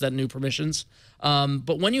 That's that new permissions.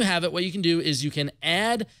 But when you have it, what you can do is you can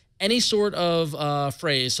add any sort of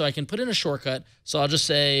phrase. So I can put in a shortcut. So I'll just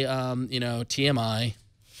say, TMI.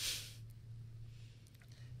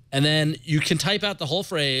 And then you can type out the whole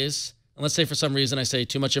phrase. And let's say for some reason I say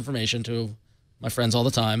too much information to my friends all the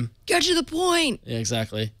time. Get to the point. Yeah,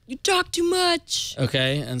 exactly. You talk too much.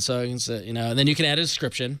 Okay, and so you can say, and then you can add a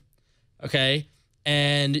description. Okay,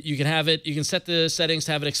 and you can have it. You can set the settings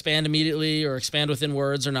to have it expand immediately or expand within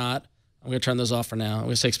words or not. I'm going to turn those off for now. I'm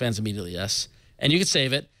going to say expands immediately. Yes, and you can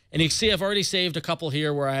save it. And you can see I've already saved a couple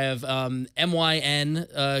here where I have MYN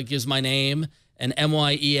gives my name and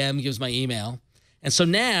MYEM gives my email. And so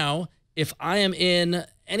now, if I am in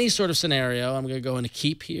any sort of scenario, I'm going to go into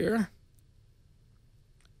keep here.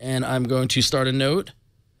 And I'm going to start a note.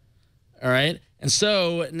 All right. And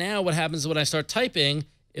so now what happens when I start typing,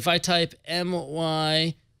 if I type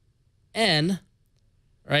MYN,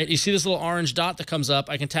 right, you see this little orange dot that comes up.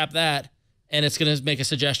 I can tap that, and it's going to make a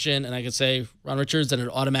suggestion, and I can say Ron Richards, and it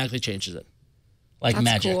automatically changes it. Like That's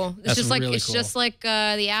magic. Cool. That's just really like it's cool. just like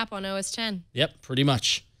the app on OS 10. Yep, pretty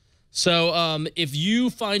much. So if you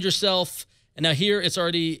find yourself, and now here it's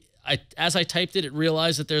already, as I typed it, it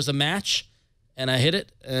realized that there's a match. And I hit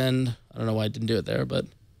it, and I don't know why I didn't do it there, but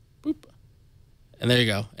boop. And there you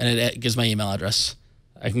go. And it gives my email address.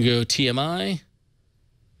 I can go TMI,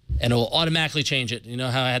 and it will automatically change it. You know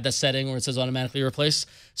how I had that setting where it says automatically replace?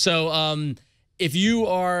 So if you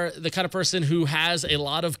are the kind of person who has a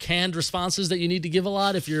lot of canned responses that you need to give a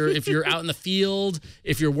lot, if you're out in the field,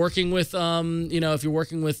 if you're working with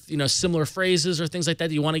similar phrases or things like that,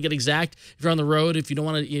 you want to get exact. If you're on the road, if you don't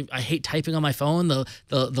want to, I hate typing on my phone. The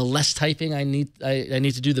less typing I need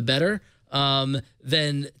to do, the better. Then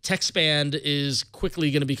TextSpand is quickly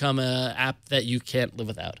going to become an app that you can't live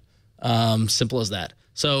without. Simple as that.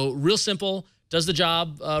 So real simple, does the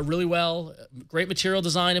job really well. Great material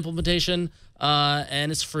design implementation.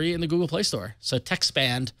 And it's free in the Google Play Store. So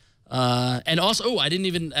TextSpand. And also, I didn't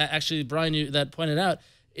even, actually, Brian, you that pointed out,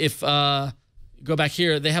 if go back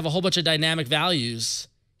here, they have a whole bunch of dynamic values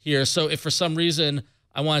here. So if for some reason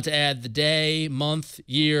I wanted to add the day, month,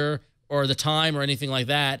 year, or the time or anything like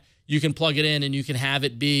that, you can plug it in and you can have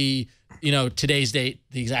it be, today's date,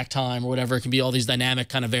 the exact time or whatever. It can be all these dynamic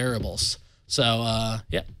kind of variables. So,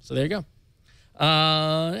 yeah, so there you go.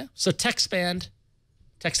 So TextXpand,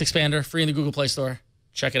 Text Expander, free in the Google Play Store.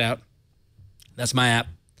 Check it out. That's my app.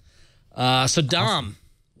 So Dom,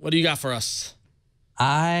 what do you got for us?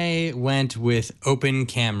 I went with Open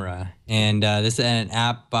Camera, and this is an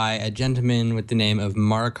app by a gentleman with the name of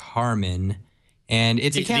Mark Harmon, and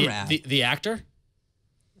it's a camera app. The actor?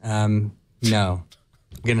 No.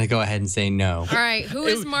 I'm going to go ahead and say no. All right, who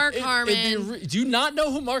is Mark Harmon? Do you not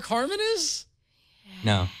know who Mark Harmon is?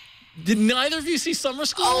 No. Did neither of you see Summer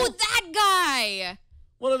School? Oh, that guy!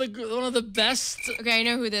 One of the best. Okay, I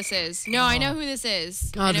know who this is. No, I know who this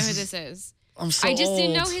is. God, I know who this is. I'm so I just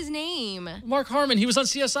didn't know old. his name. Mark Harmon. He was on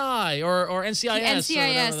CSI or NCIS.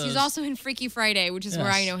 NCIS. He's also in Freaky Friday, which is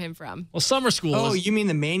where I know him from. Well, Summer School. Oh, you mean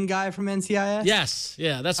the main guy from NCIS? Yes.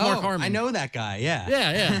 Yeah, that's Mark Harmon. I know that guy. Yeah.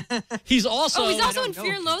 Yeah. He's also. Oh, he's also in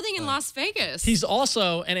Fear and Loathing in Las Vegas. He's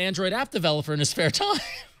also an Android app developer in his spare time.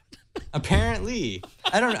 Apparently,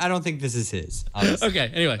 I don't think this is his. Honestly.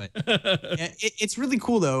 Okay. Anyway, it's really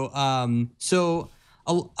cool though. So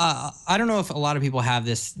I don't know if a lot of people have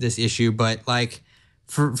this issue, but like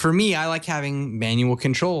for me, I like having manual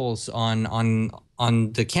controls on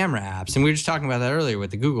the camera apps, and we were just talking about that earlier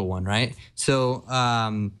with the Google one, right? So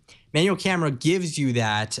manual camera gives you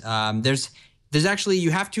that. There's actually,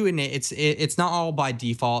 you have to, it's not all by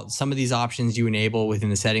default. Some of these options you enable within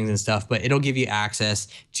the settings and stuff, but it'll give you access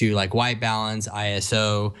to like white balance,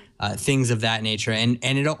 ISO, things of that nature. And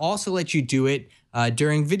it'll also let you do it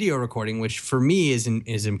during video recording, which for me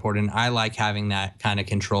is important. I like having that kind of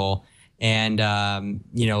control. And,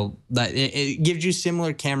 it gives you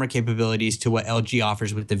similar camera capabilities to what LG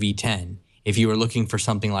offers with the V10. If you were looking for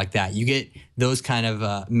something like that, you get those kind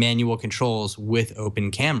of manual controls with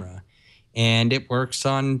Open Camera. And it works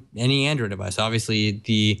on any Android device. Obviously,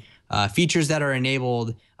 the features that are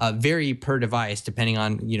enabled vary per device, depending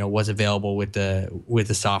on what's available with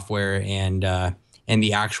the software and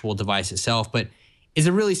the actual device itself. But it's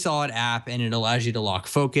a really solid app, and it allows you to lock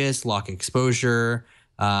focus, lock exposure.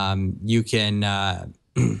 You can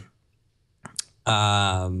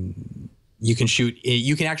shoot.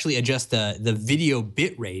 You can actually adjust the video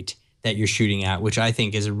bit rate that you're shooting at, which I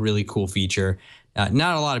think is a really cool feature.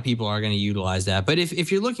 Not a lot of people are going to utilize that, but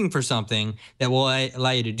if you're looking for something that will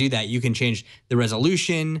allow you to do that, you can change the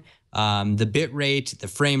resolution, the bit rate, the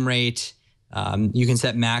frame rate. You can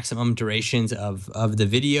set maximum durations of the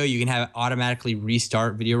video. You can have it automatically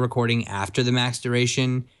restart video recording after the max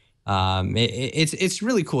duration. It's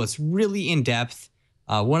really cool. It's really in depth.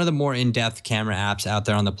 One of the more in depth camera apps out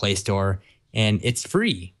there on the Play Store, and it's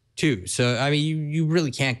free too. So I mean, you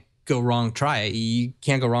really can't go wrong. Try it. You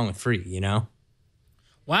can't go wrong with free.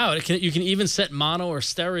 Wow, you can even set mono or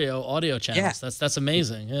stereo audio channels. Yeah. That's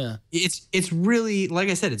amazing. Yeah. It's really, like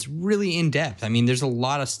I said, it's really in depth. I mean, there's a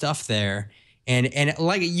lot of stuff there, and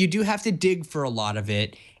like you do have to dig for a lot of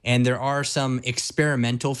it, and there are some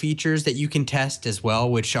experimental features that you can test as well,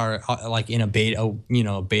 which are like in a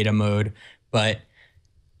beta mode, but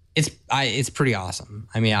it's pretty awesome.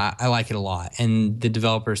 I mean, I like it a lot, and the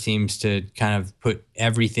developer seems to kind of put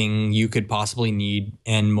everything you could possibly need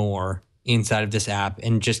and more inside of this app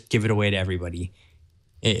and just give it away to everybody.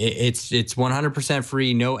 It's 100%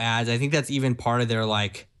 free, no ads. I think that's even part of their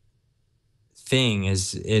like thing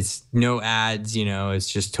is it's no ads, it's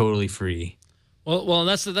just totally free. Well,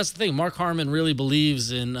 that's the thing. Mark Harmon really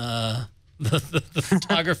believes in the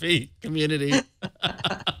photography community.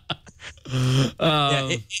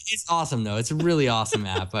 It's awesome though. It's a really awesome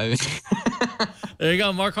app. There you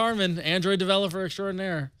go, Mark Harmon, Android developer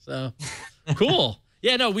extraordinaire. So cool.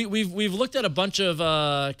 Yeah, no, we've looked at a bunch of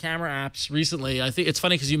camera apps recently. I think it's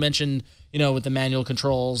funny because you mentioned, with the manual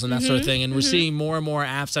controls and that sort of thing, and we're seeing more and more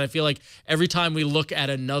apps. And I feel like every time we look at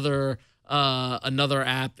another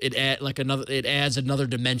app, it adds another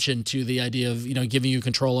dimension to the idea of giving you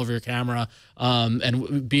control over your camera,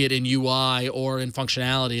 and be it in UI or in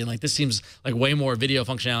functionality. And like this seems like way more video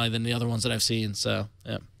functionality than the other ones that I've seen. So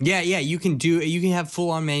yeah, you can have full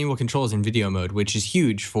on manual controls in video mode, which is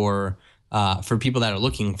huge for people that are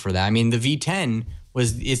looking for that. I mean, the V10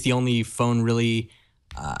 is the only phone really,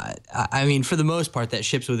 for the most part, that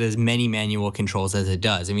ships with as many manual controls as it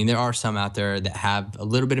does. I mean, there are some out there that have a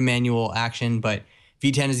little bit of manual action, but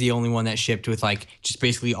V10 is the only one that shipped with like just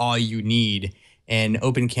basically all you need. And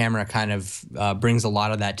Open Camera kind of brings a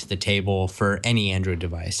lot of that to the table for any Android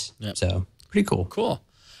device. Yep. So pretty cool. Cool.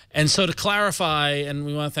 And so to clarify, and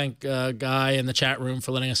we want to thank Guy in the chat room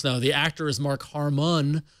for letting us know, the actor is Mark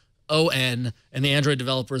Harmon, O-N, and the Android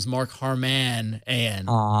developer is Mark Harman, A-N.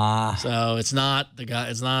 So it's not the guy,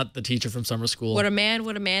 it's not the teacher from summer school. What a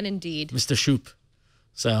man indeed. Mr. Shoop.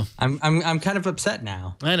 So I'm kind of upset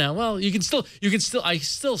now. I know. Well, I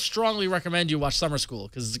still strongly recommend you watch Summer School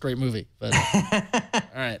because it's a great movie. But all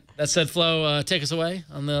right. That said, Flo, take us away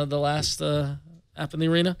on the last app in the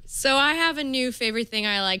arena. So I have a new favorite thing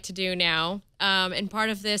I like to do now. And part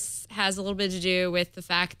of this has a little bit to do with the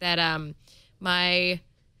fact that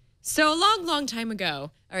so a long time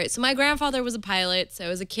ago. All right, so my grandfather was a pilot. So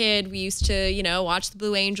as a kid, we used to, watch the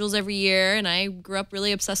Blue Angels every year. And I grew up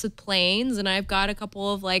really obsessed with planes. And I've got a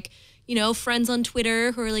couple of friends on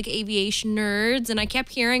Twitter who are like aviation nerds. And I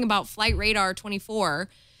kept hearing about Flight Radar 24.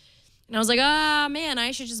 And I was like, man,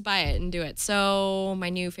 I should just buy it and do it. So my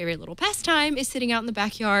new favorite little pastime is sitting out in the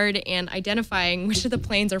backyard and identifying which of the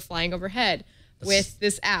planes are flying overhead with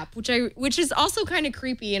this app, which is also kind of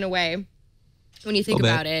creepy in a way when you think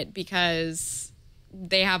about it, because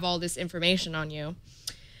they have all this information on you.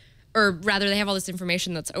 Or rather, they have all this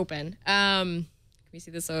information that's open. Can we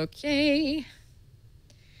see this okay?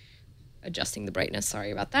 Adjusting the brightness,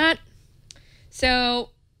 sorry about that.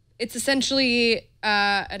 So it's essentially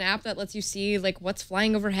an app that lets you see what's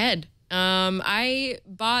flying overhead. I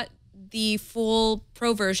bought the full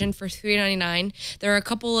pro version for $3.99. There are a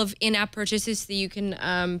couple of in-app purchases that you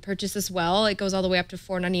can purchase as well. It goes all the way up to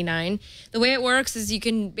 $4.99. The way it works is you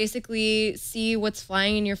can basically see what's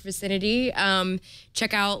flying in your vicinity.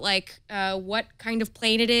 Check out what kind of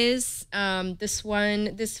plane it is. This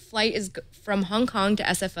flight is from Hong Kong to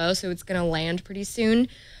SFO, so it's going to land pretty soon.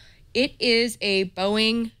 It is a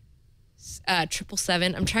Boeing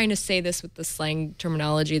 777. I'm trying to say this with the slang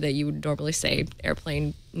terminology that you would normally say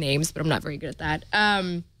airplane names, but I'm not very good at that.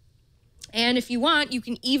 And if you want, you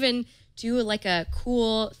can even do a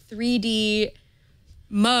cool 3D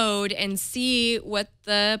mode and see what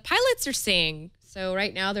the pilots are seeing. So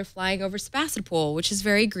right now they're flying over Sebastopol, which is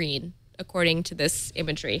very green, according to this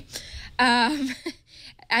imagery, at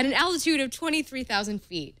an altitude of 23,000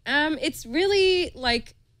 feet. It's really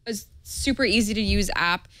a super easy to use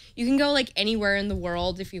app. You can go anywhere in the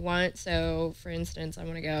world if you want. So for instance, I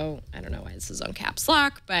want to go, I don't know why this is on caps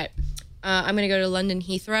lock, but I'm going to go to London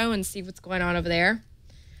Heathrow and see what's going on over there.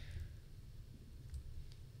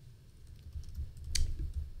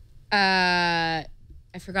 I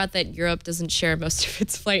forgot that Europe doesn't share most of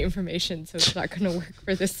its flight information, so it's not going to work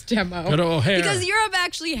for this demo. Go to O'Hare. Because Europe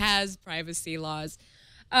actually has privacy laws.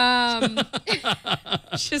 The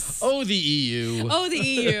EU. Oh, the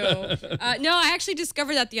EU. No, I actually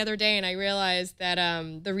discovered that the other day, and I realized that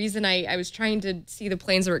the reason I was trying to see the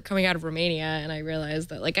planes that were coming out of Romania, and I realized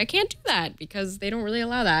that I can't do that because they don't really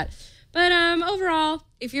allow that. But overall,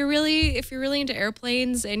 if you're really into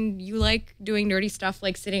airplanes and you like doing nerdy stuff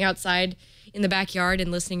like sitting outside in the backyard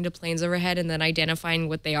and listening to planes overhead and then identifying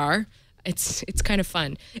what they are, it's kind of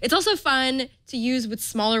fun. It's also fun to use with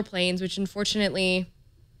smaller planes, which unfortunately,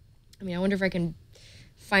 I wonder if I can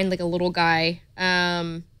find a little guy.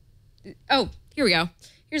 Oh, here we go.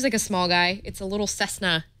 Here's a small guy. It's a little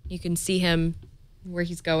Cessna. You can see him where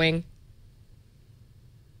he's going.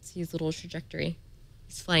 See his little trajectory.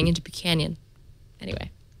 He's flying into Buchanan.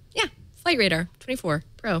 Anyway, yeah, Flight Radar 24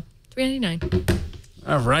 Pro, $3.99.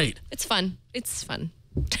 All right. It's fun. It's fun.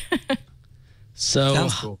 So,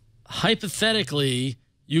 Sounds cool. Hypothetically,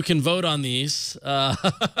 you can vote on these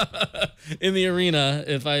in the arena.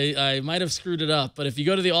 If I might have screwed it up, but if you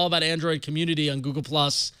go to the All About Android community on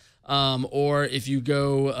Google+, or if you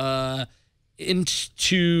go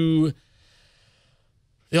into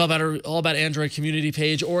the All About Android community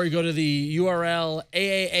page, or you go to the URL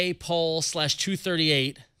AAA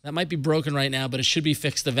poll/238. That might be broken right now, but it should be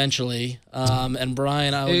fixed eventually. And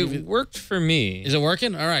Brian, it worked for me. Is it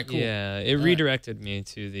working? All right, cool. Yeah, it redirected me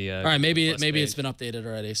to the. All right, maybe it's been updated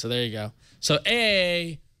already. So there you go. So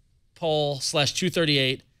AAA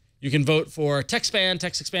poll/238. You can vote for TechSpan,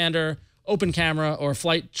 Text Expander, Open Camera, or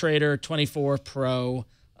Flight Trader 24 Pro.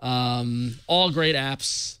 All great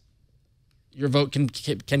apps. Your vote can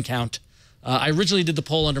count. I originally did the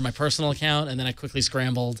poll under my personal account, and then I quickly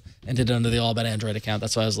scrambled and did it under the All About Android account.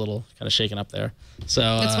 That's why I was a little kind of shaken up there. So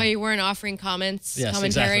that's why you weren't offering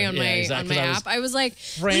commentary on my app. I was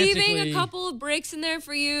leaving a couple of breaks in there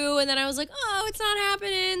for you, and then I was like, oh, it's not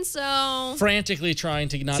happening. So frantically trying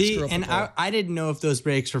to not screw up. And I didn't know if those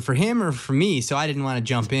breaks were for him or for me, so I didn't want to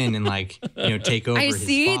jump in and take over. I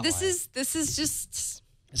see. His This is just.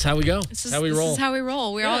 It's how we go. It's how we roll. This is how we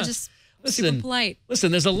roll. We're all just. Super polite.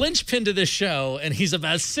 Listen, there's a linchpin to this show, and he's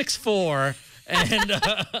about 6'4", and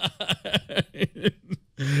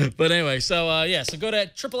but anyway, so so go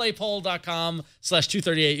to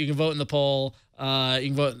AAApoll.com/238. You can vote in the poll. You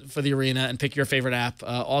can vote for the arena and pick your favorite app.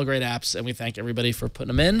 All great apps, and we thank everybody for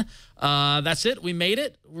putting them in. That's it. We made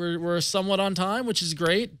it. We're somewhat on time, which is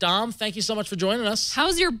great. Dom, thank you so much for joining us.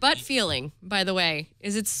 How's your butt feeling, by the way?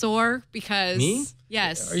 Is it sore? Because Me?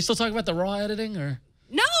 Yes. Are you still talking about the raw editing, or?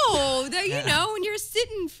 No, you know, when you're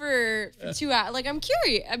sitting for 2 hours, like I'm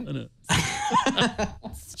curious.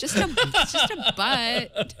 It's just a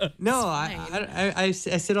butt. No, I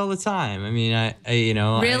sit all the time. I mean, I you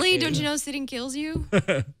know. Really? Don't you know sitting kills you?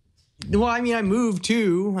 Well, I mean, I move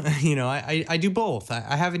too. You know, I do both.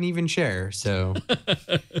 I have an even chair, so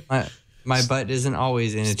my butt isn't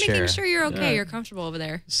always in a chair. Making sure you're okay, you're comfortable over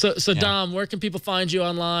there. So Dom, where can people find you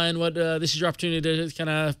online? What this is your opportunity to kind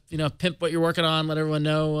of pimp what you're working on, let everyone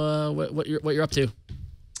know what you're up to.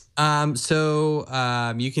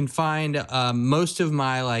 You can find most of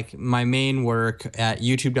my main work at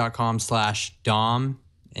youtube.com/Dom,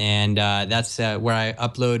 and that's where I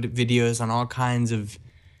upload videos on all kinds of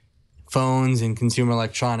phones and consumer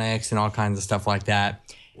electronics and all kinds of stuff like that.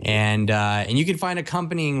 And you can find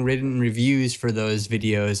accompanying written reviews for those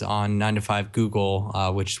videos on 9to5 Google,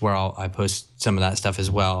 which is where I post some of that stuff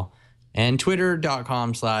as well. And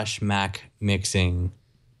twitter.com/MacMixing.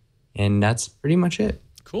 And that's pretty much it.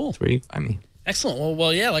 Cool. That's where you can find me. Excellent.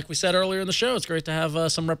 Well, yeah, like we said earlier in the show, it's great to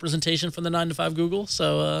have some representation from the 9to5 Google.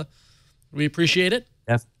 So we appreciate it.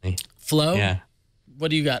 Definitely. Flo? Yeah. What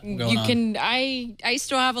do you got going on? I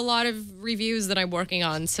still have a lot of reviews that I'm working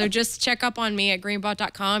on. So just check up on me at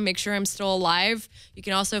greenbot.com. Make sure I'm still alive. You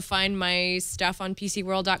can also find my stuff on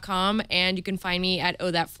pcworld.com, and you can find me at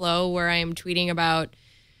OhThatFlow, where I am tweeting about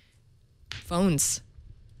phones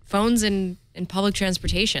and public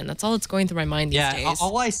transportation. That's all that's going through my mind these days. Yeah,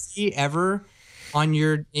 all I see ever on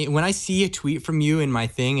when I see a tweet from you in my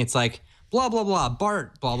thing, it's like blah blah blah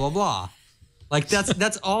Bart blah blah blah. Like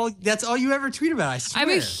that's all you ever tweet about, I swear. I'm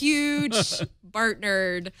a huge Bart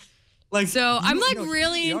nerd. Like, so I'm like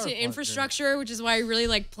really into infrastructure, which is why I really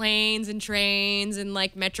like planes and trains and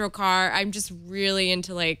like metro car. I'm just really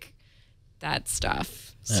into like that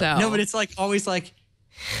stuff. Yeah. So no, but it's like always like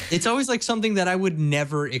it's always like something that I would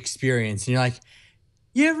never experience. And you're like,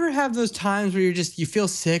 you ever have those times where you feel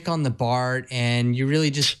sick on the BART and you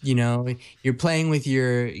really just, you're playing with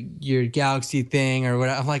your Galaxy thing or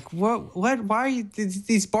whatever. I'm like, what, why are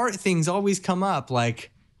these BART things always come up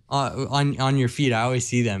like on your feed? I always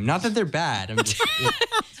see them. Not that they're bad. I'm just,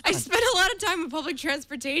 I spend a lot of time in public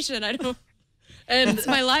transportation. And it's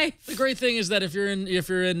my life. The great thing is that if you're in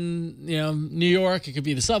New York, it could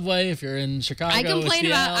be the subway. If you're in Chicago, I complain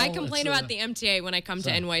it's about the MTA when I come to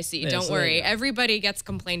NYC. Don't worry, everybody gets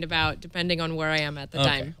complained about depending on where I am at the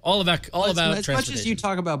time. All about as much as you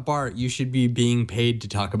talk about BART, you should be being paid to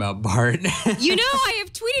talk about BART. I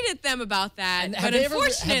have tweeted at them about that, and but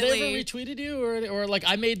unfortunately, have they ever retweeted you or like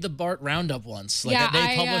I made the BART roundup once? Like, yeah,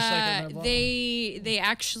 they published they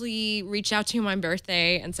actually reached out to me on my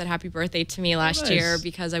birthday and said happy birthday to me last year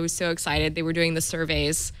because I was so excited. They were doing the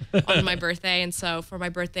surveys on my birthday, and so for my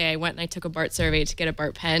birthday I went and I took a BART survey to get a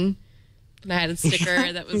BART pen, and I had a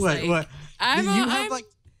sticker that was what?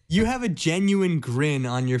 You have a genuine grin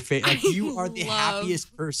on your face. Like you are the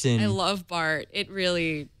happiest person. I love BART. It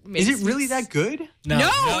really makes Is it really that good? No,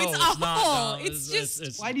 it's awful. It's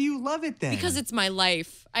just why do you love it then? Because it's my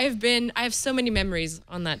life. I have so many memories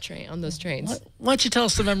on that train, on those trains. Why don't you tell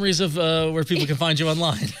us the memories of where people can find you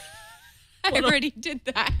online? I already did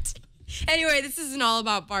that. Anyway, this isn't all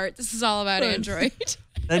about BART. This is all about Android.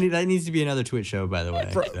 That needs to be another Twitch show, by the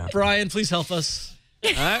way. Brian, please help us.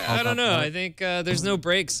 I don't know. I think there's no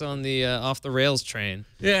brakes on the off the rails train.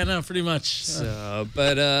 Yeah, no, pretty much. So,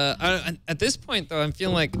 but at this point, though, I'm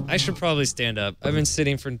feeling like I should probably stand up. I've been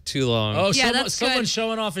sitting for too long. Oh, yeah, someone's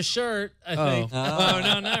showing off his shirt, I think. Oh,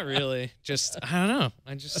 no, not really. Just, I don't know.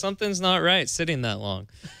 Something's not right sitting that long.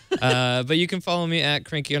 But you can follow me at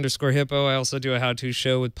cranky_hippo. I also do a how-to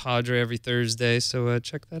show with Padre every Thursday, so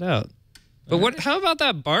check that out. But how about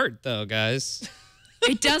that BART, though, guys?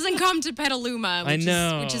 It doesn't come to Petaluma,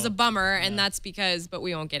 which is a bummer, and that's but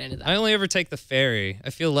we won't get into that. I only ever take the ferry. I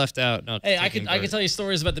feel left out. I could tell you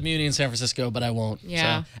stories about the Muni in San Francisco, but I won't.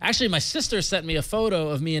 Yeah. So, actually, my sister sent me a photo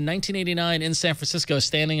of me in 1989 in San Francisco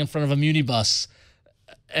standing in front of a Muni bus.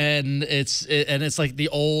 And it's like the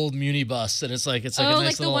old Muni bus, and it's like a nice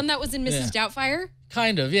like the little, one that was in Mrs. Doubtfire.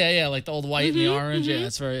 Kind of, yeah, like the old white and the orange. Yeah,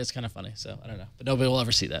 it's kind of funny. So I don't know, but nobody will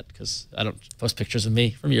ever see that because I don't post pictures of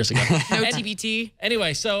me from years ago. No TBT.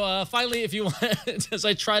 Anyway, so finally, if you want, as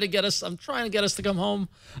I'm trying to get us to come home.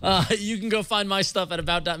 You can go find my stuff at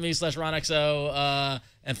about.me/RonXO.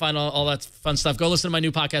 and find all that fun stuff. Go listen to my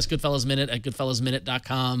new podcast, Goodfellas Minute, at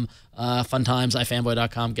goodfellasminute.com. Fun times,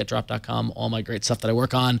 ifanboy.com, getdrop.com, all my great stuff that I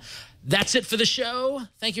work on. That's it for the show.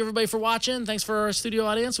 Thank you, everybody, for watching. Thanks for our studio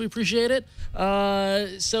audience. We appreciate it.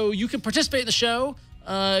 So you can participate in the show.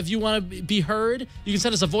 If you want to be heard, you can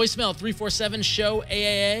send us a voicemail at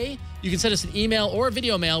 347-SHOW-AAA. You can send us an email or a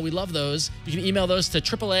video mail. We love those. You can email those to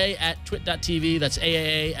AAA@twit.tv. That's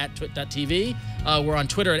AAA@twit.tv. We're on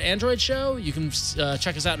Twitter at Android Show. You can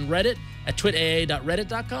check us out in Reddit at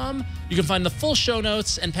twitaa.reddit.com. You can find the full show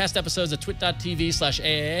notes and past episodes at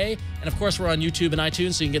twit.tv/AAA. And of course, we're on YouTube and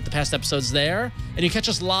iTunes, so you can get the past episodes there. And you catch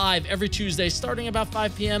us live every Tuesday starting about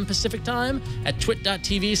 5 p.m. Pacific time at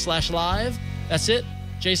twit.tv/live. That's it.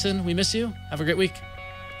 Jason, we miss you. Have a great week.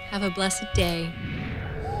 Have a blessed day.